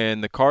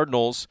when the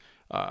Cardinals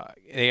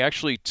they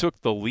actually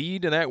took the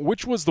lead in that,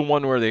 which was the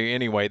one where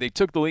they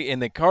took the lead,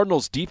 and the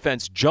Cardinals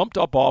defense jumped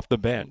up off the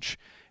bench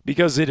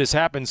because it has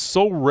happened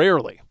so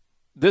rarely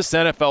this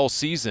NFL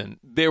season.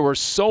 They were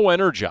so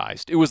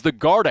energized. It was the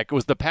Gardeck. It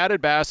was the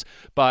padded pass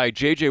by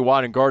J.J.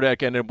 Watt, and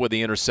Gardeck ended up with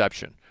the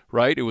interception,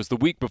 right? It was the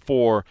week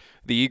before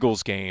the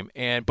Eagles game.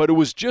 But it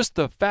was just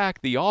the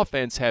fact the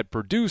offense had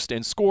produced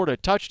and scored a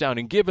touchdown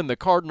and given the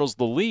Cardinals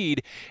the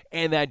lead,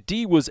 and that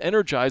D was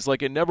energized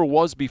like it never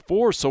was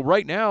before. So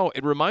right now,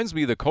 it reminds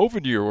me of the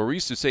COVID year where we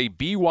used to say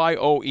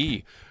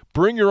BYOE,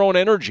 bring your own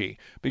energy,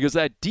 because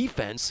that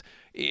defense,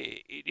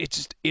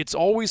 it's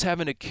always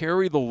having to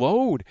carry the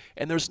load,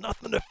 and there's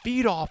nothing to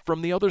feed off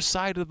from the other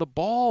side of the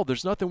ball.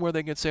 There's nothing where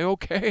they can say,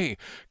 okay,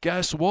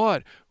 guess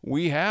what?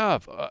 We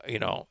have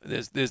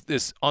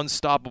this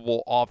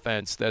unstoppable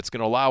offense that's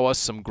going to allow us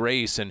some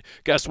grace, and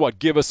guess what?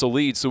 Give us a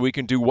lead so we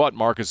can do what,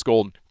 Marcus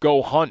Golden?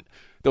 Go hunt.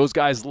 Those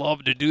guys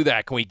love to do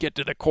that. Can we get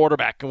to the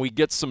quarterback? Can we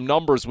get some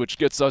numbers, which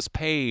gets us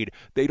paid?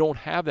 They don't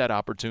have that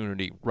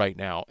opportunity right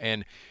now.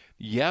 And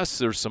yes,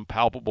 there's some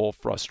palpable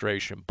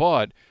frustration,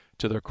 but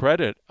to their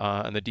credit,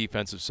 on the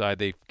defensive side,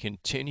 they've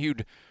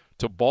continued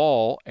to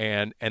ball,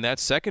 and that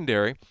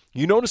secondary,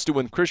 you noticed it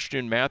when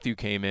Christian Matthew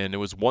came in. It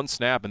was 1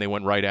 snap, and they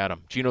went right at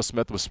him. Geno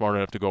Smith was smart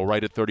enough to go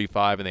right at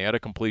 35, and they had a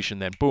completion.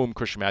 Then, boom,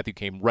 Christian Matthew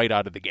came right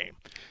out of the game.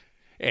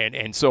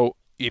 And so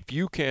if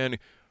you can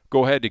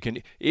go ahead,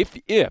 if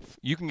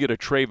you can get a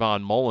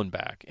Trayvon Mullen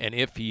back, and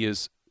if he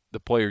is the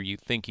player you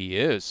think he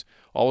is,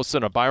 all of a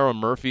sudden a Byron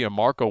Murphy, a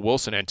Marco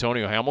Wilson,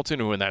 Antonio Hamilton,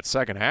 who in that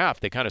second half,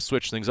 they kind of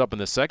switched things up in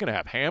the second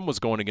half. Ham was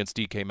going against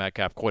DK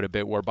Metcalf quite a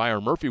bit, where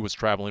Byron Murphy was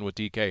traveling with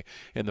DK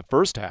in the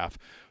first half.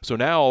 So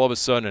now all of a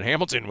sudden, and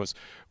Hamilton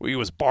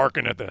was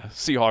barking at the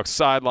Seahawks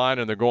sideline,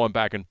 and they're going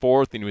back and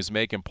forth, and he was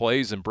making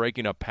plays and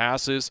breaking up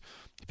passes.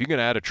 If you can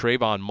add a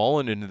Trayvon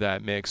Mullen into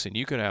that mix, and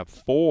you can have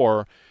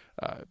 4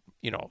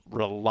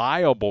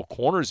 reliable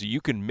corners that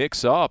you can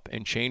mix up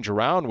and change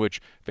around,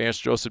 which Vance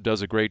Joseph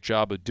does a great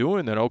job of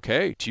doing, then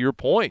okay, to your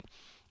point,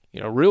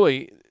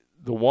 really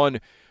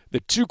the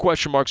 2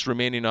 question marks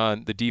remaining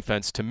on the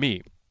defense to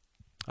me,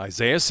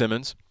 Isaiah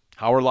Simmons,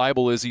 how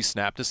reliable is he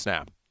snap to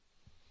snap?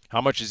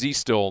 How much is he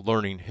still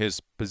learning his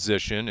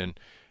position, and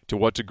to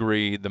what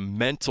degree the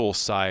mental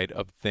side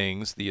of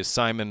things, the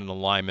assignment and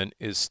alignment,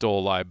 is still a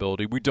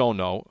liability? We don't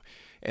know.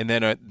 And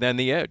then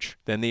the edge,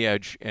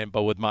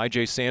 but with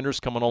Myjai Sanders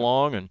coming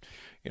along, and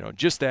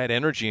just that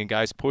energy and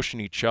guys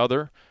pushing each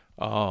other,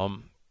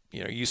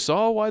 you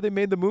saw why they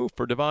made the move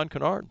for Devon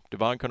Kennard.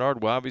 Devon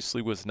Kennard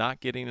obviously was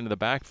not getting into the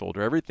backfield,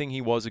 or everything he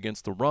was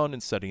against the run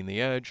and setting the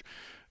edge.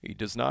 He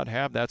does not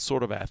have that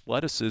sort of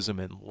athleticism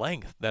and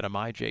length that a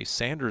Myjai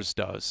Sanders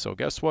does. So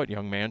guess what,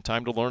 young man?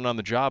 Time to learn on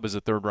the job as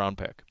a 3rd-round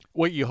pick.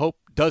 What you hope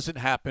doesn't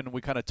happen, we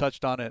kind of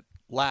touched on it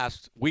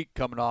last week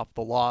coming off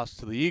the loss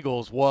to the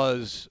Eagles,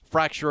 was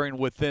fracturing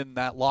within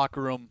that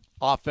locker room,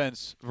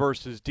 offense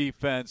versus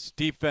defense,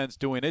 defense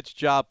doing its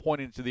job,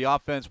 pointing to the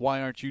offense,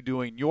 why aren't you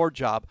doing your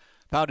job?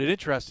 Found it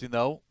interesting,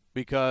 though,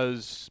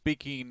 because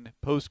speaking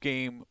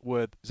post-game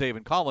with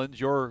Zaven Collins,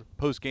 your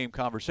post-game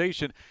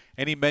conversation,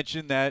 and he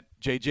mentioned that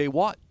J.J.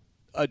 Watt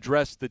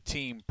addressed the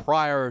team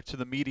prior to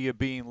the media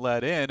being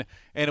let in,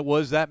 and it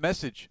was that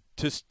message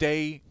to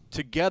stay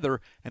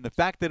together, and the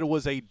fact that it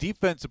was a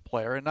defensive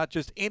player, and not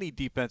just any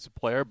defensive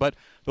player, but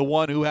the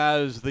one who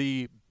has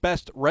the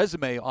best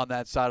resume on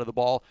that side of the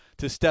ball,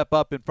 to step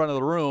up in front of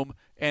the room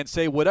and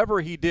say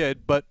whatever he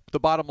did. But the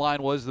bottom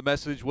line was, the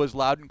message was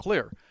loud and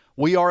clear.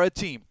 We are a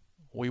team.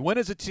 We win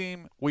as a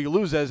team, we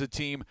lose as a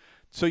team,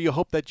 so you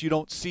hope that you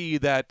don't see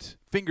that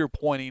finger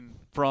pointing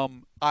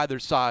from either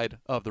side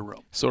of the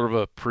room. Sort of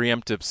a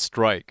preemptive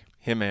strike,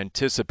 him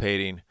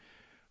anticipating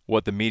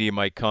what the media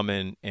might come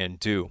in and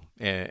do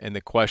and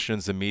the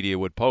questions the media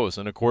would pose.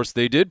 And, of course,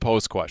 they did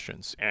pose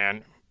questions,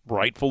 and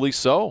rightfully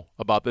so,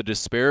 about the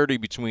disparity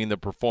between the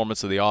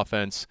performance of the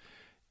offense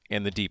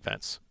and the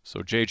defense.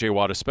 So J.J.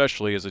 Watt,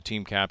 especially as a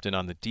team captain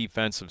on the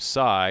defensive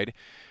side,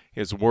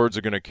 his words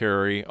are going to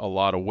carry a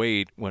lot of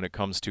weight when it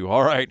comes to,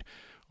 all right,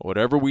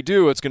 whatever we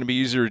do, it's going to be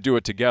easier to do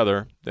it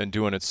together than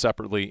doing it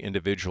separately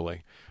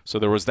individually. So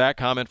there was that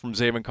comment from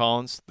Zaven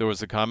Collins. There was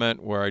the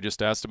comment where I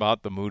just asked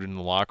about the mood in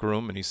the locker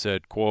room, and he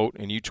said, quote,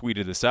 and you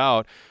tweeted this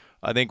out,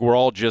 I think we're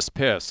all just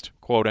pissed,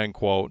 quote, end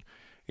quote.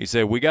 He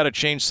said, we got to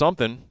change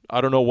something. I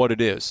don't know what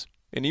it is.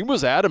 And he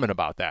was adamant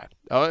about that.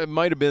 It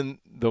might have been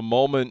the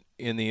moment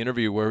in the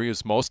interview where he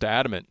was most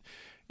adamant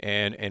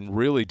and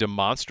really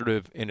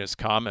demonstrative in his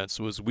comments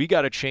was, we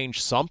got to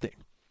change something.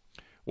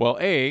 Well,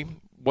 A,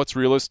 what's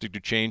realistic to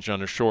change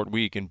on a short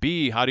week? And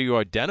B, how do you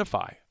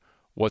identify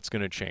what's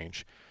going to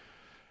change?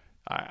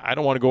 I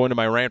don't want to go into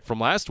my rant from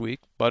last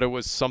week, but it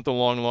was something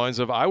along the lines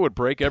of, I would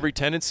break every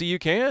tendency you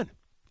can.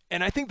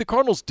 And I think the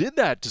Cardinals did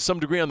that to some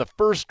degree on the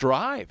first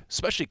drive,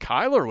 especially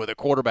Kyler with a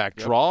quarterback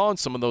draw and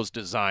some of those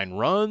design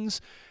runs.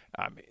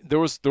 There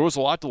was a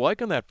lot to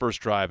like on that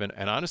first drive, and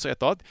honestly I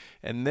thought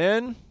 – and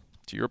then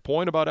to your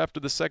point about after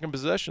the second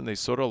possession, they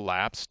sort of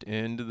lapsed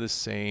into the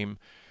same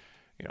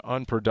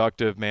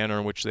unproductive manner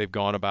in which they've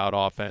gone about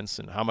offense,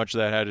 and how much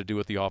that had to do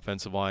with the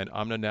offensive line,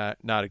 I'm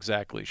not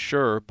exactly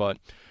sure, but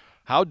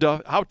how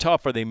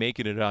tough are they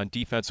making it on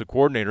defensive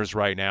coordinators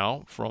right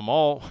now? From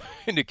all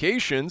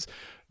indications –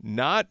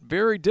 not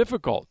very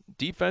difficult.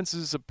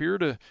 Defenses appear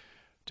to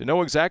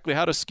know exactly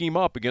how to scheme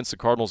up against the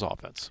Cardinals'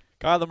 offense.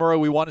 Kyler Murray,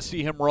 we want to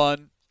see him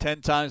run.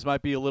 10 times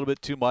might be a little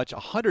bit too much.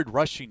 100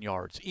 rushing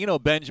yards. Eno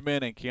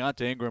Benjamin and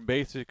Keontae Ingram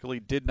basically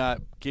did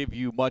not give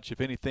you much,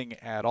 if anything,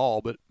 at all.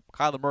 But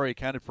Kyler Murray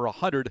accounted for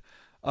 100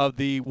 of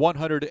the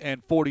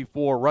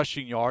 144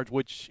 rushing yards,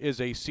 which is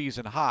a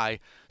season high.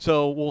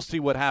 So we'll see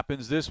what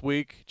happens this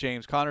week.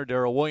 James Conner,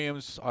 Darrell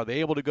Williams, are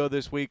they able to go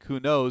this week? Who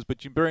knows?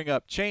 But you bring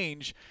up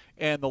change.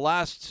 And the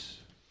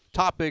last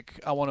topic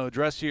I want to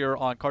address here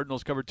on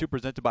Cardinals Cover 2,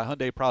 presented by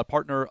Hyundai, proud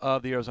partner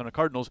of the Arizona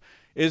Cardinals,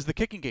 is the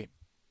kicking game.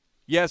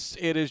 Yes,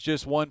 it is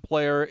just one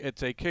player.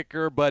 It's a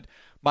kicker, but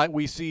might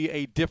we see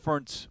a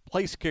different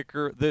place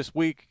kicker this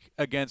week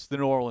against the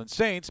New Orleans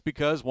Saints?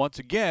 Because once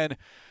again,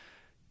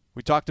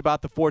 we talked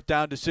about the fourth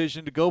down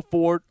decision to go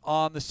for it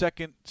on the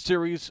second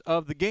series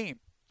of the game.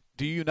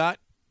 Do you not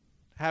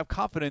have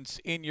confidence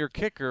in your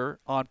kicker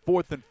on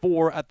 4th and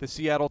 4 at the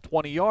Seattle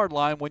 20-yard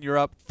line when you're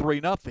up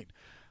 3-0?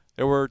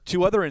 There were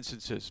two other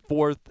instances,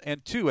 4th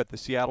and 2 at the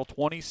Seattle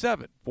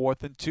 27,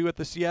 4th and 2 at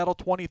the Seattle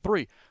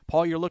 23.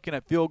 Paul, you're looking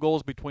at field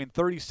goals between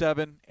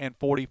 37 and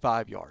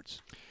 45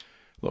 yards.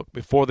 Look,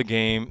 before the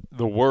game,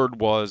 the word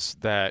was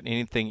that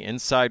anything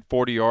inside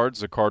 40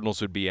 yards, the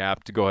Cardinals would be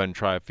apt to go ahead and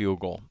try a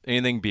field goal.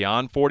 Anything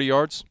beyond 40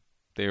 yards,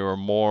 they were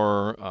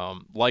more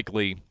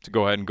likely to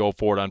go ahead and go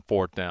for it on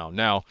 4th down.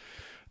 Now,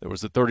 there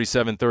was a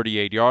 37,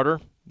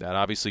 38-yarder. That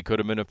obviously could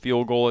have been a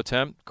field goal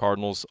attempt.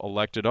 Cardinals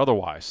elected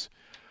otherwise.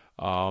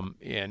 I'll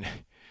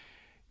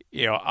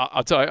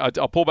tell you,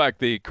 I'll pull back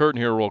the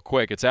curtain here real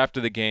quick. It's after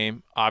the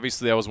game.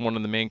 Obviously, that was one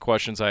of the main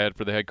questions I had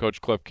for the head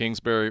coach, Cliff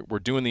Kingsbury. We're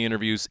doing the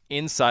interviews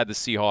inside the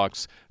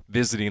Seahawks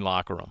visiting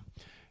locker room.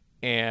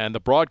 And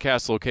the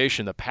broadcast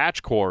location, the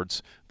patch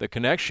cords, the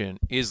connection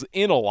is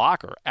in a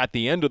locker at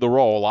the end of the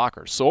row of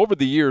lockers. So over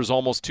the years,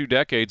 almost 2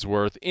 decades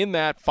worth, in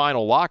that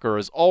final locker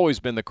has always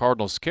been the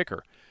Cardinals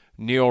kicker.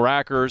 Neil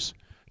Rackers,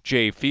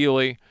 Jay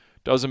Feely,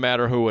 doesn't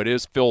matter who it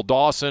is, Phil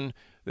Dawson.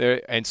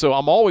 And so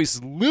I'm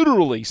always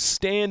literally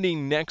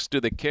standing next to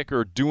the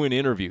kicker doing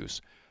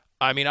interviews.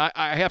 I mean, I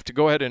have to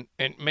go ahead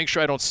and make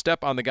sure I don't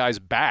step on the guy's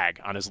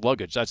bag, on his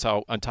luggage. That's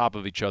how on top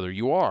of each other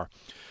you are.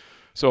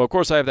 So, of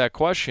course, I have that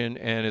question,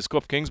 and as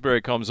Cliff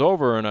Kingsbury comes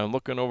over, and I'm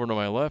looking over to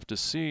my left to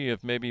see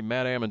if maybe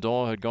Matt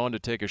Amendola had gone to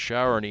take a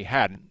shower, and he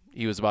hadn't.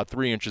 He was about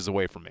 3 inches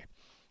away from me.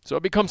 So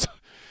it becomes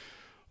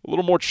a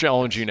little more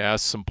challenging to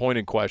ask some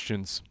pointed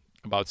questions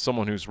about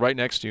someone who's right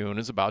next to you and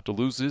is about to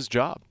lose his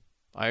job.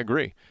 I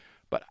agree.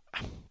 But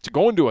to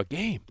go into a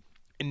game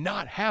and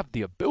not have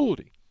the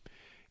ability,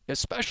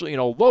 especially in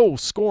a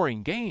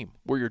low-scoring game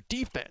where your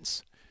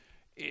defense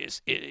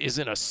is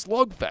in a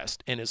slugfest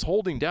and is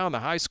holding down the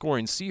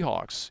high-scoring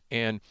Seahawks,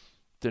 and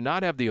to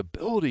not have the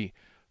ability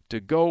to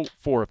go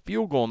for a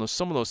field goal in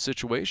some of those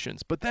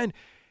situations. But then,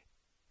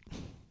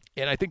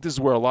 and I think this is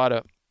where a lot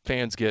of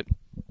fans get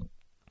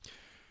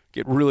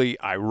really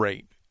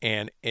irate,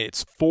 and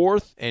it's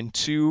 4th and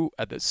 2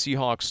 at the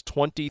Seahawks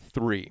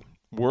 23.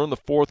 We're in the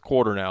fourth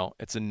quarter now.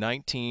 It's a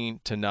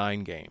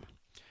 19-9 game.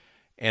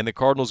 And the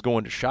Cardinals go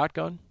into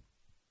shotgun,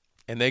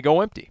 and they go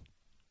empty.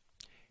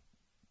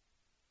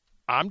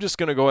 I'm just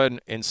going to go ahead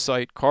and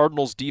cite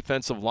Cardinals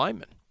defensive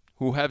linemen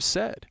who have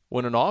said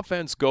when an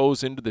offense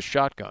goes into the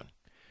shotgun,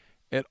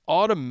 it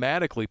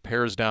automatically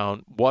pares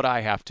down what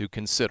I have to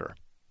consider,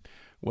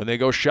 When they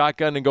go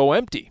shotgun and go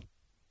empty,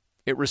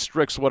 it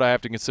restricts what I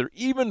have to consider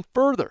even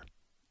further.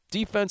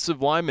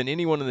 Defensive lineman,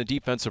 anyone in the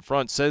defensive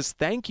front says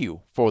thank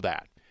you for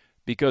that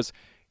because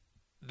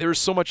there's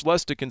so much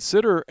less to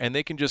consider, and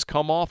they can just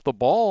come off the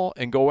ball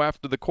and go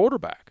after the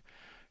quarterback.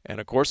 And,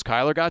 of course,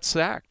 Kyler got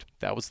sacked.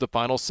 That was the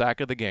final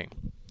sack of the game.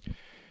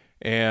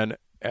 And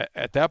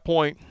at that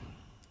point,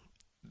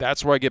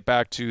 that's where I get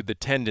back to the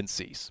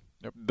tendencies,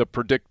 the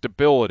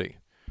predictability.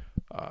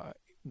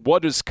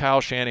 What does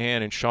Kyle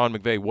Shanahan and Sean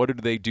McVay, what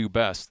do they do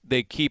best?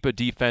 They keep a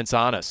defense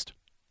honest.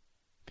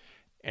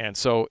 And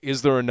so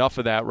is there enough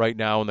of that right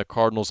now in the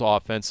Cardinals'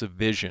 offensive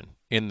vision,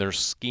 in their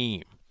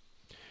scheme?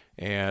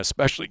 And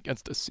especially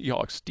against the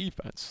Seahawks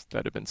defense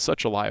that have been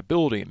such a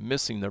liability and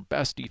missing their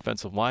best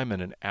defensive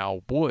lineman in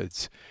Al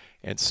Woods.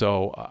 And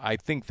so I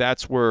think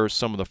that's where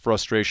some of the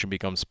frustration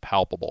becomes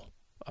palpable,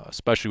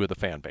 especially with the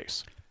fan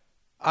base.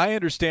 I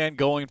understand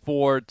going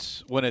for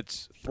it when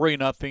it's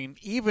 3-0,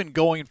 even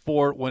going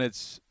for it when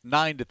it's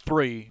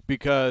 9-3,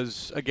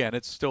 because again,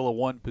 it's still a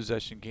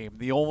one-possession game.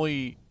 The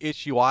only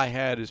issue I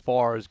had as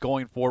far as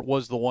going for it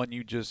was the one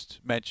you just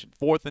mentioned.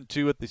 4th and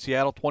 2 at the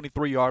Seattle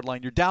 23-yard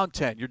line. You're down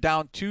 10. You're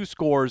down 2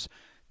 scores,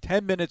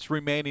 10 minutes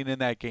remaining in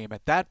that game.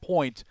 At that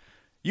point,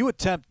 you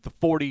attempt the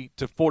 40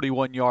 to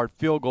 41-yard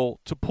field goal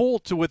to pull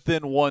to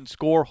within 1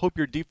 score. Hope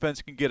your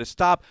defense can get a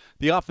stop.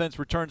 The offense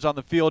returns on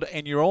the field,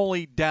 and you're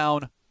only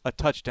down a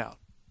touchdown.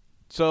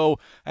 So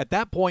at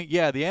that point,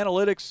 yeah, the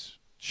analytics,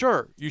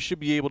 sure, you should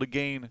be able to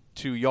gain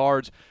 2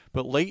 yards.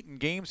 But late in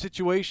game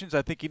situations,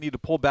 I think you need to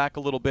pull back a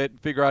little bit and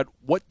figure out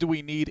what do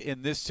we need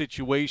in this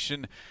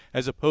situation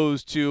as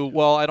opposed to,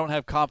 well, I don't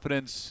have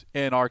confidence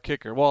in our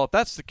kicker. Well, if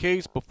that's the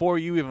case, before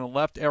you even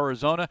left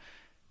Arizona,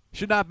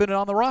 should not have been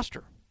on the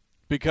roster.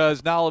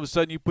 Because now all of a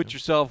sudden you put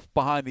yourself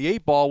behind the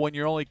 8 ball when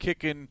you're only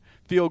kicking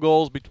field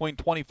goals between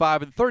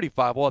 25 and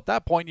 35. Well, at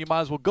that point, you might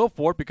as well go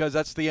for it because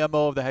that's the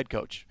MO of the head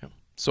coach.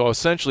 So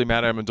essentially,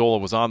 Matt Amendola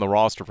was on the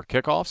roster for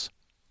kickoffs?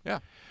 Yeah.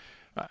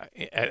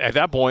 At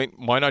that point,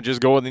 why not just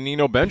go with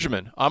Nino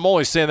Benjamin? I'm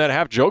only saying that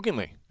half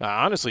jokingly.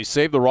 Honestly,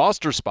 save the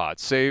roster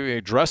spot.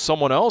 Dress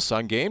someone else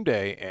on game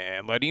day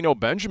and let Nino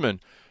Benjamin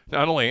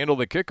not only handle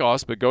the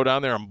kickoffs but go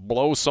down there and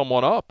blow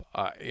someone up.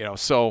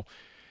 So –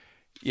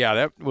 yeah,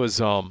 that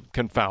was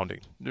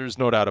confounding. There's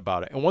no doubt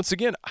about it. And once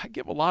again, I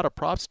give a lot of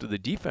props to the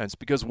defense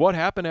because what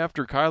happened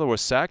after Kyler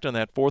was sacked on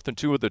that 4th and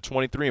 2 at the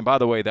 23, and by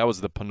the way, that was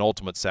the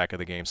penultimate sack of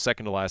the game,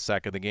 second to last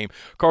sack of the game.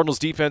 Cardinals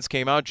defense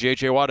came out.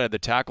 J.J. Watt had the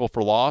tackle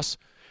for loss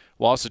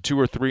of 2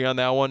 or 3 on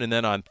that one, and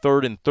then on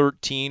 3rd and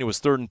 13, it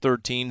was 3rd and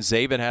 13,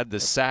 Zaven had the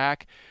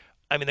sack.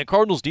 I mean, the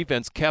Cardinals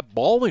defense kept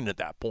balling at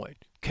that point,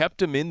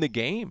 kept him in the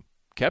game.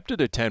 Kept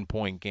it a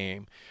 10-point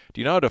game.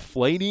 Do you know how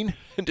deflating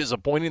and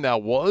disappointing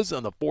that was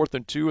on the 4th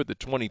and 2 at the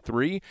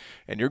 23?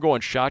 And you're going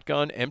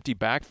shotgun, empty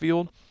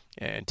backfield,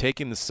 and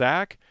taking the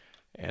sack.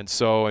 And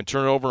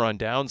turn it over on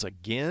downs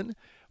again.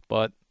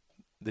 But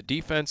the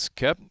defense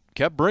kept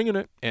bringing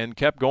it and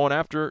kept going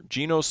after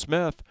Geno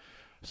Smith.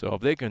 So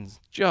if they can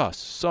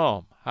just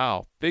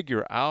somehow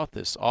figure out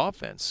this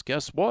offense,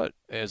 guess what?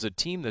 As a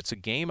team that's a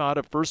game out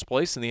of first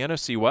place in the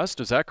NFC West,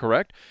 is that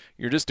correct?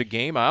 You're just a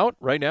game out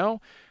right now?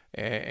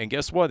 And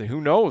guess what?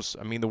 Who knows?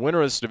 I mean, the winner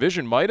of this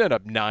division might end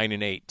up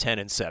 9-8,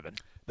 10-7.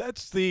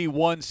 That's the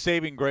one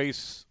saving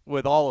grace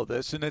with all of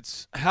this, and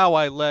it's how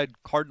I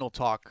led Cardinal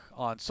Talk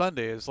on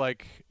Sunday. Is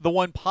like the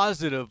one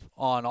positive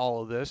on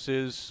all of this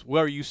is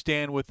where you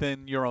stand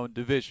within your own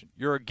division.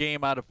 You're a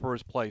game out of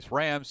first place.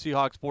 Rams,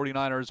 Seahawks,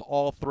 49ers,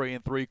 all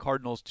 3-3.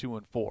 Cardinals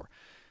 2-4.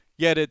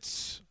 Yet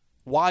it's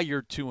why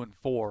you're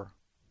 2-4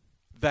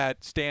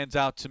 that stands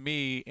out to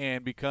me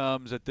and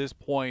becomes at this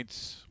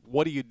point,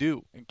 what do you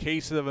do in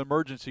case of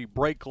emergency?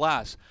 Break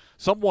glass.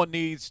 Someone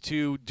needs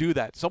to do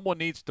that. Someone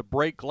needs to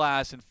break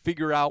glass and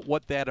figure out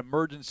what that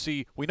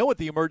emergency, we know what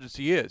the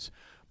emergency is,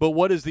 but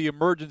what is the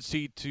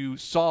emergency to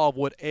solve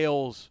what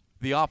ails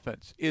the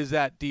offense? Is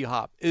that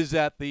D-Hop? Is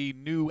that the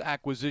new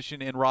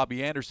acquisition in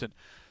Robbie Anderson?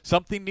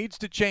 Something needs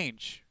to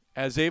change.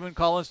 As Zaven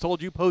Collins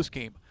told you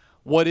post-game,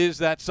 what is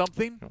that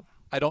something?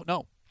 I don't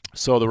know.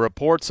 So the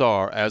reports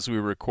are, as we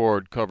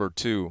record cover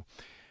 2,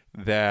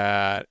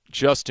 that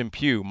Justin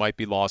Pugh might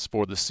be lost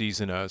for the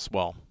season as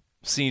well.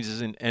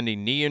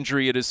 Season-ending knee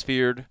injury, it is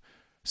feared.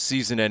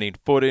 Season-ending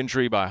foot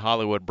injury by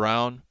Hollywood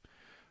Brown.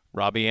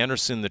 Robbie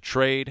Anderson, the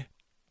trade.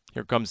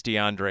 Here comes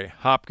DeAndre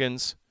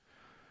Hopkins.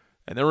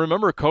 And then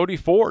remember Cody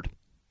Ford.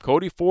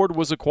 Cody Ford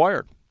was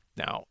acquired.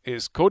 Now,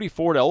 is Cody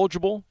Ford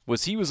eligible?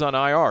 He was on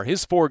IR.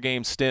 His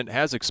 4-game stint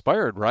has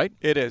expired, right?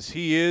 It is.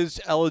 He is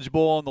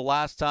eligible, and the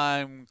last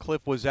time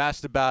Cliff was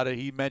asked about it,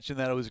 he mentioned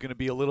that it was going to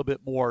be a little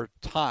bit more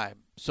time.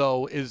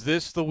 So is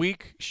this the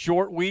week,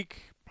 short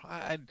week?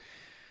 And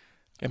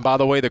by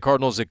the way, the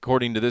Cardinals,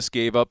 according to this,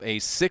 gave up a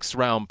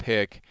 6th-round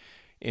pick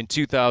in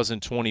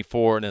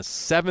 2024 and a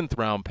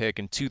 7th-round pick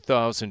in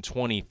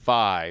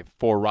 2025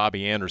 for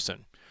Robbie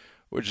Anderson,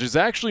 which is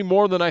actually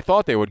more than I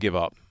thought they would give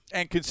up.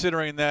 And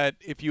considering that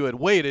if you had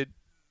waited,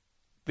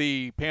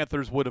 the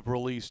Panthers would have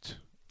released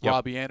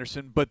Robbie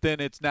Anderson, but then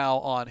it's now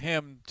on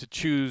him to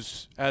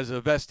choose. As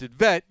a vested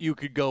vet, you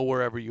could go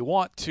wherever you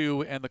want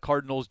to, and the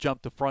Cardinals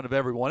jumped in front of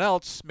everyone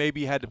else.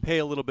 Maybe had to pay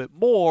a little bit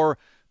more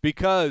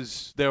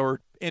because there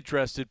were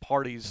interested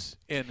parties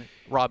in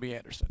Robbie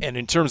Anderson. And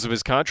in terms of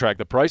his contract,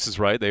 the price is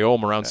right. They owe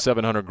him around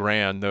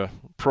 $700,000, the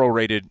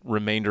prorated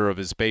remainder of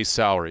his base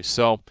salary.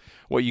 So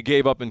what you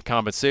gave up in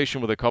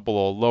compensation with a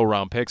couple of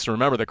low-round picks.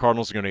 Remember, the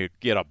Cardinals are going to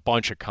get a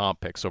bunch of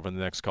comp picks over the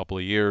next couple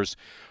of years.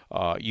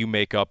 You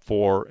make up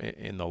for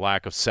in the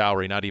lack of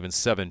salary, not even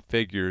seven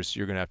figures.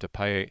 You're going to have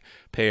to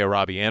pay a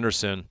Robbie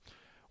Anderson.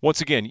 Once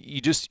again,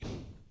 you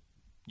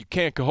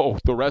can't go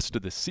the rest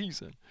of the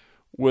season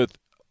with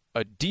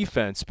a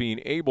defense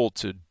being able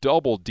to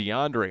double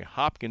DeAndre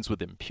Hopkins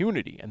with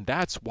impunity, and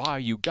that's why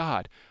you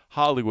got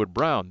Hollywood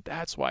Brown.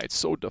 That's why it's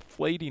so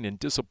deflating and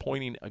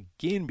disappointing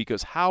again,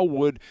 because how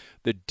would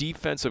the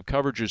defensive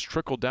coverages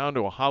trickle down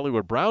to a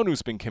Hollywood Brown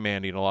who's been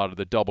commanding a lot of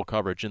the double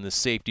coverage and the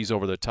safeties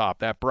over the top,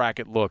 that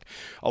bracket look,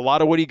 a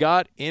lot of what he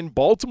got in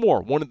Baltimore.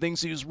 One of the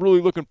things he was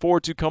really looking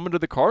forward to coming to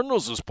the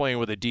Cardinals was playing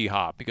with a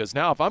D-Hop, because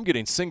now if I'm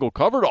getting single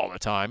covered all the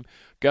time,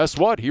 guess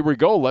what? Here we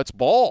go. Let's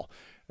ball.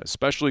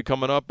 Especially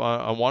coming up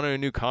on wanting a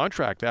new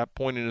contract at that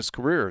point in his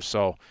career.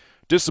 So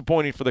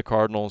disappointing for the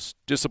Cardinals,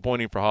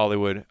 disappointing for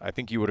Hollywood. I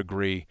think you would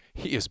agree.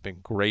 He has been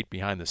great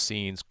behind the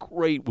scenes,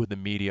 great with the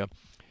media.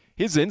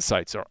 His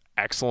insights are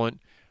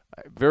excellent.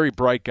 Very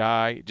bright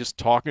guy. Just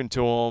talking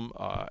to him,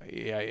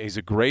 he's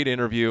a great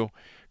interview,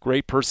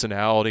 great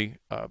personality,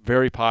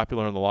 very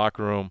popular in the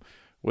locker room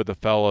with the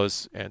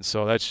fellas. And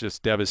so that's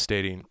just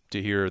devastating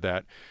to hear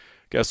that.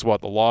 Guess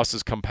what? The loss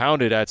is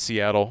compounded at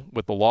Seattle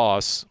with the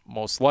loss,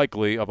 most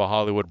likely, of a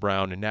Hollywood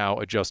Brown and now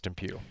a Justin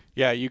Pugh.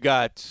 Yeah, you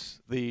got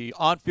the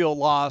on-field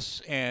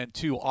loss and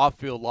two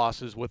off-field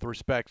losses with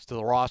respect to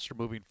the roster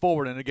moving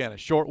forward. And again, a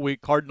short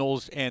week.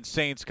 Cardinals and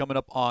Saints coming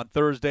up on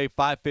Thursday.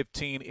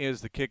 5:15 is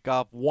the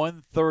kickoff.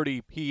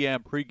 1:30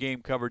 p.m.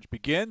 pregame coverage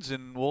begins,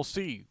 and we'll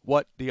see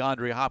what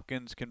DeAndre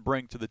Hopkins can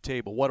bring to the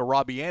table, what a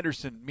Robbie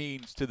Anderson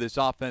means to this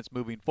offense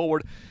moving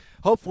forward.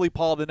 Hopefully,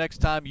 Paul, the next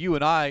time you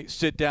and I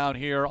sit down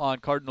here on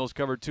Cardinals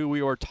Cover 2,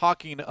 we are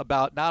talking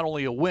about not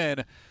only a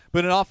win,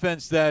 but an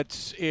offense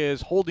that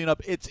is holding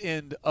up its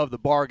end of the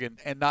bargain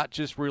and not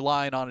just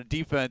relying on a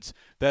defense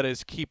that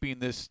is keeping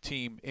this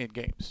team in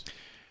games.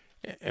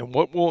 And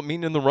what will it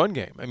mean in the run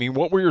game? I mean,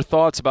 what were your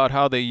thoughts about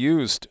how they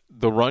used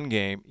the run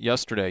game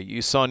yesterday?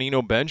 You saw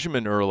Eno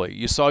Benjamin early.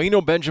 You saw Eno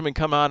Benjamin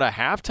come out at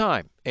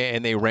halftime,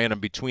 and they ran him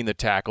between the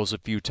tackles a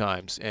few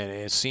times, and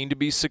it seemed to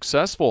be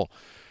successful.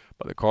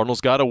 But the Cardinals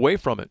got away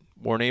from it,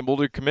 weren't able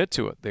to commit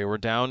to it. They were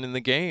down in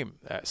the game,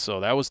 so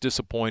that was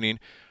disappointing.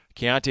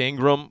 Keontae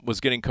Ingram was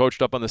getting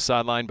coached up on the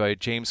sideline by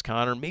James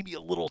Conner, maybe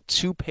a little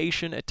too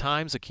patient at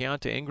times.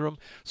 Keontae Ingram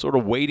sort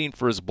of waiting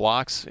for his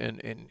blocks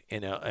and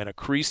a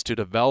crease to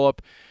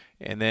develop,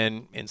 and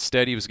then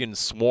instead he was getting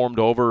swarmed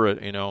over,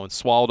 and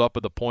swallowed up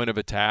at the point of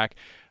attack.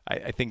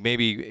 I think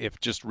maybe if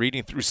just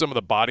reading through some of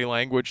the body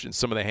language and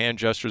some of the hand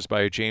gestures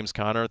by James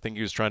Conner, I think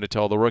he was trying to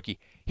tell the rookie,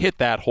 hit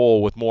that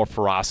hole with more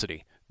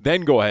ferocity.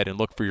 Then go ahead and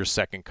look for your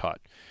second cut.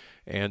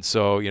 And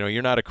so,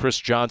 you're not a Chris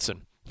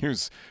Johnson,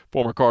 who's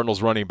former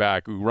Cardinals running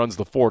back, who runs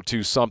the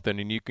 4-2 something,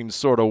 and you can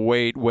sort of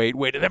wait,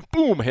 and then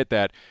boom, hit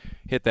that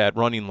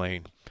running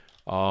lane.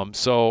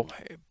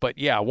 But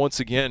yeah, once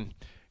again,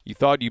 you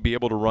thought you'd be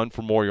able to run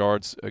for more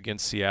yards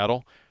against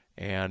Seattle,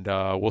 and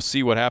we'll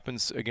see what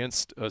happens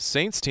against a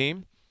Saints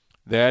team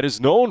that is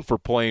known for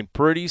playing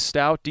pretty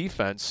stout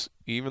defense,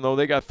 even though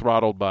they got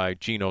throttled by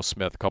Geno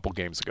Smith a couple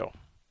games ago.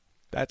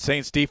 That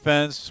Saints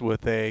defense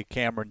with a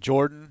Cameron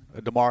Jordan,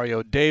 a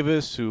Demario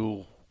Davis,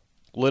 who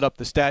lit up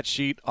the stat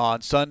sheet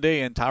on Sunday,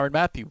 and Tyrann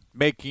Mathieu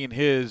making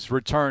his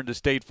return to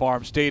State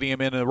Farm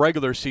Stadium in a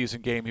regular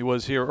season game. He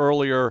was here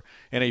earlier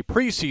in a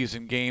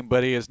preseason game,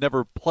 but he has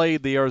never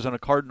played the Arizona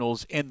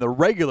Cardinals in the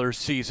regular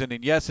season.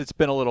 And yes, it's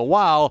been a little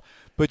while,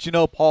 but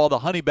Paul, the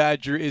Honey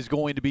Badger is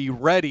going to be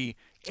ready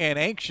and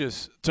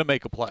anxious to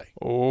make a play.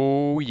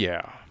 Oh,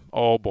 yeah.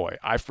 Oh, boy.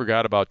 I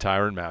forgot about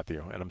Tyrann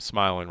Mathieu, and I'm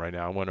smiling right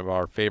now. One of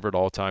our favorite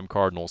all-time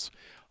Cardinals.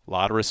 A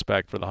lot of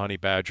respect for the Honey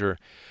Badger.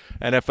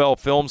 NFL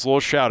Films, a little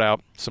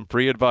shout-out, some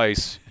free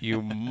advice.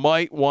 You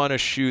might want to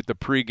shoot the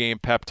pregame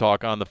pep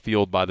talk on the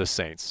field by the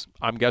Saints.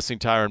 I'm guessing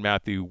Tyrann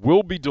Mathieu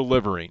will be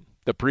delivering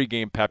the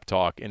pregame pep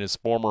talk in his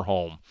former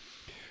home,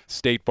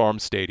 State Farm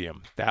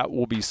Stadium. That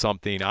will be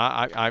something.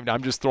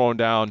 I'm just throwing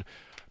down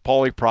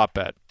Paulie prop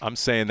bet. I'm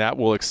saying that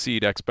will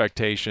exceed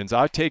expectations.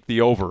 I take the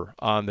over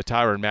on the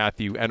Tyrann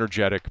Mathieu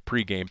energetic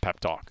pregame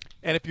pep talk.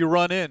 And if you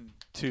run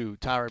into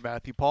Tyrann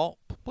Mathieu, Paul,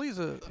 please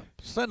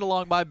send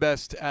along my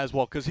best as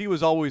well, because he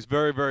was always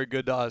very, very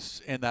good to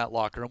us in that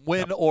locker room,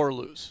 win or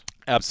lose.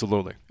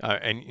 Absolutely.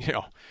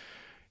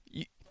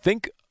 You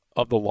think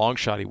of the long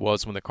shot he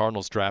was when the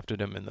Cardinals drafted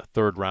him in the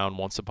third round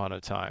once upon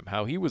a time,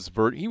 how he was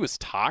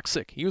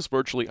toxic. He was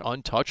virtually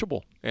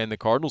untouchable. And the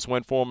Cardinals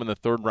went for him in the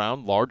third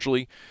round,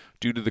 largely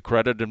due to the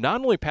credit of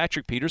not only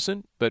Patrick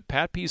Peterson, but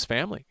Pat P's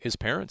family, his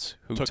parents,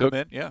 who took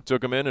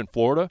him in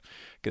Florida.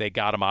 They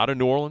got him out of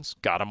New Orleans,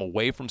 got him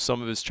away from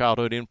some of his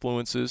childhood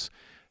influences.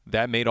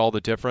 That made all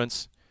the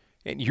difference.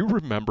 And you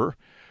remember,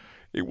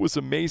 it was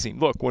amazing.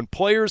 Look, when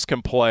players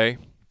can play,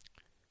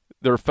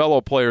 their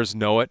fellow players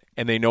know it,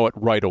 and they know it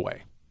right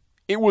away.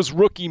 It was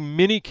rookie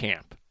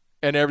minicamp.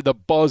 And the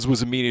buzz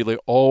was immediately,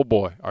 oh,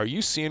 boy, are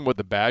you seeing what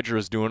the Badger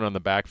is doing on the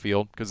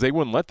backfield? Because they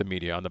wouldn't let the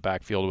media on the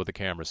backfield with the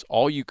cameras.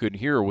 All you could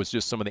hear was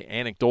just some of the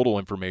anecdotal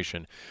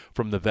information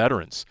from the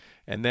veterans.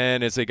 And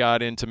then as they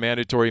got into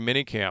mandatory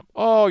minicamp,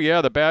 oh,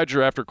 yeah, the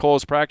Badger, after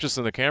close practice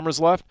and the cameras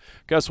left,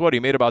 guess what? He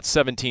made about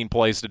 17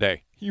 plays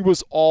today. He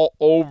was all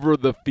over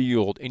the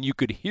field, and you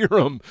could hear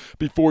him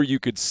before you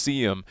could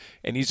see him.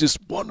 And he's just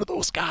one of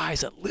those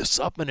guys that lifts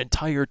up an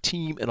entire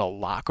team in a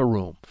locker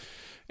room.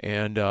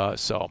 And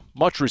so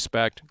much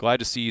respect. Glad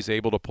to see he's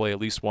able to play at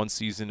least one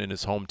season in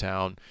his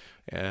hometown.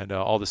 And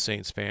all the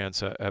Saints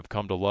fans have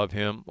come to love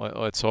him.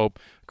 Let's hope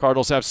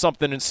Cardinals have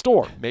something in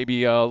store.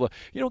 Maybe,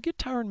 get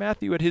Tyrann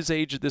Mathieu at his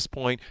age at this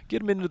point,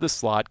 get him into the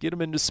slot, get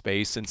him into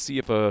space, and see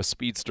if a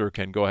speedster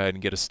can go ahead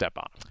and get a step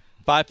on him.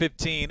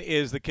 5:15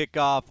 is the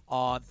kickoff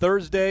on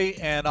Thursday.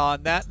 And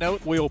on that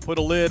note, we will put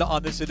a lid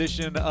on this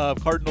edition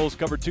of Cardinals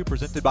Cover 2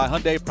 presented by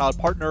Hyundai, proud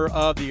partner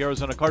of the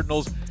Arizona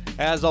Cardinals.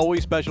 As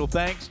always, special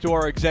thanks to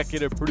our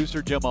executive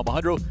producer, Jim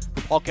Almohandro.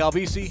 For Paul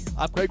Calvisi,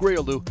 I'm Craig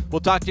Riolu.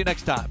 We'll talk to you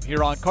next time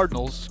here on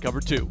Cardinals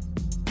Cover 2.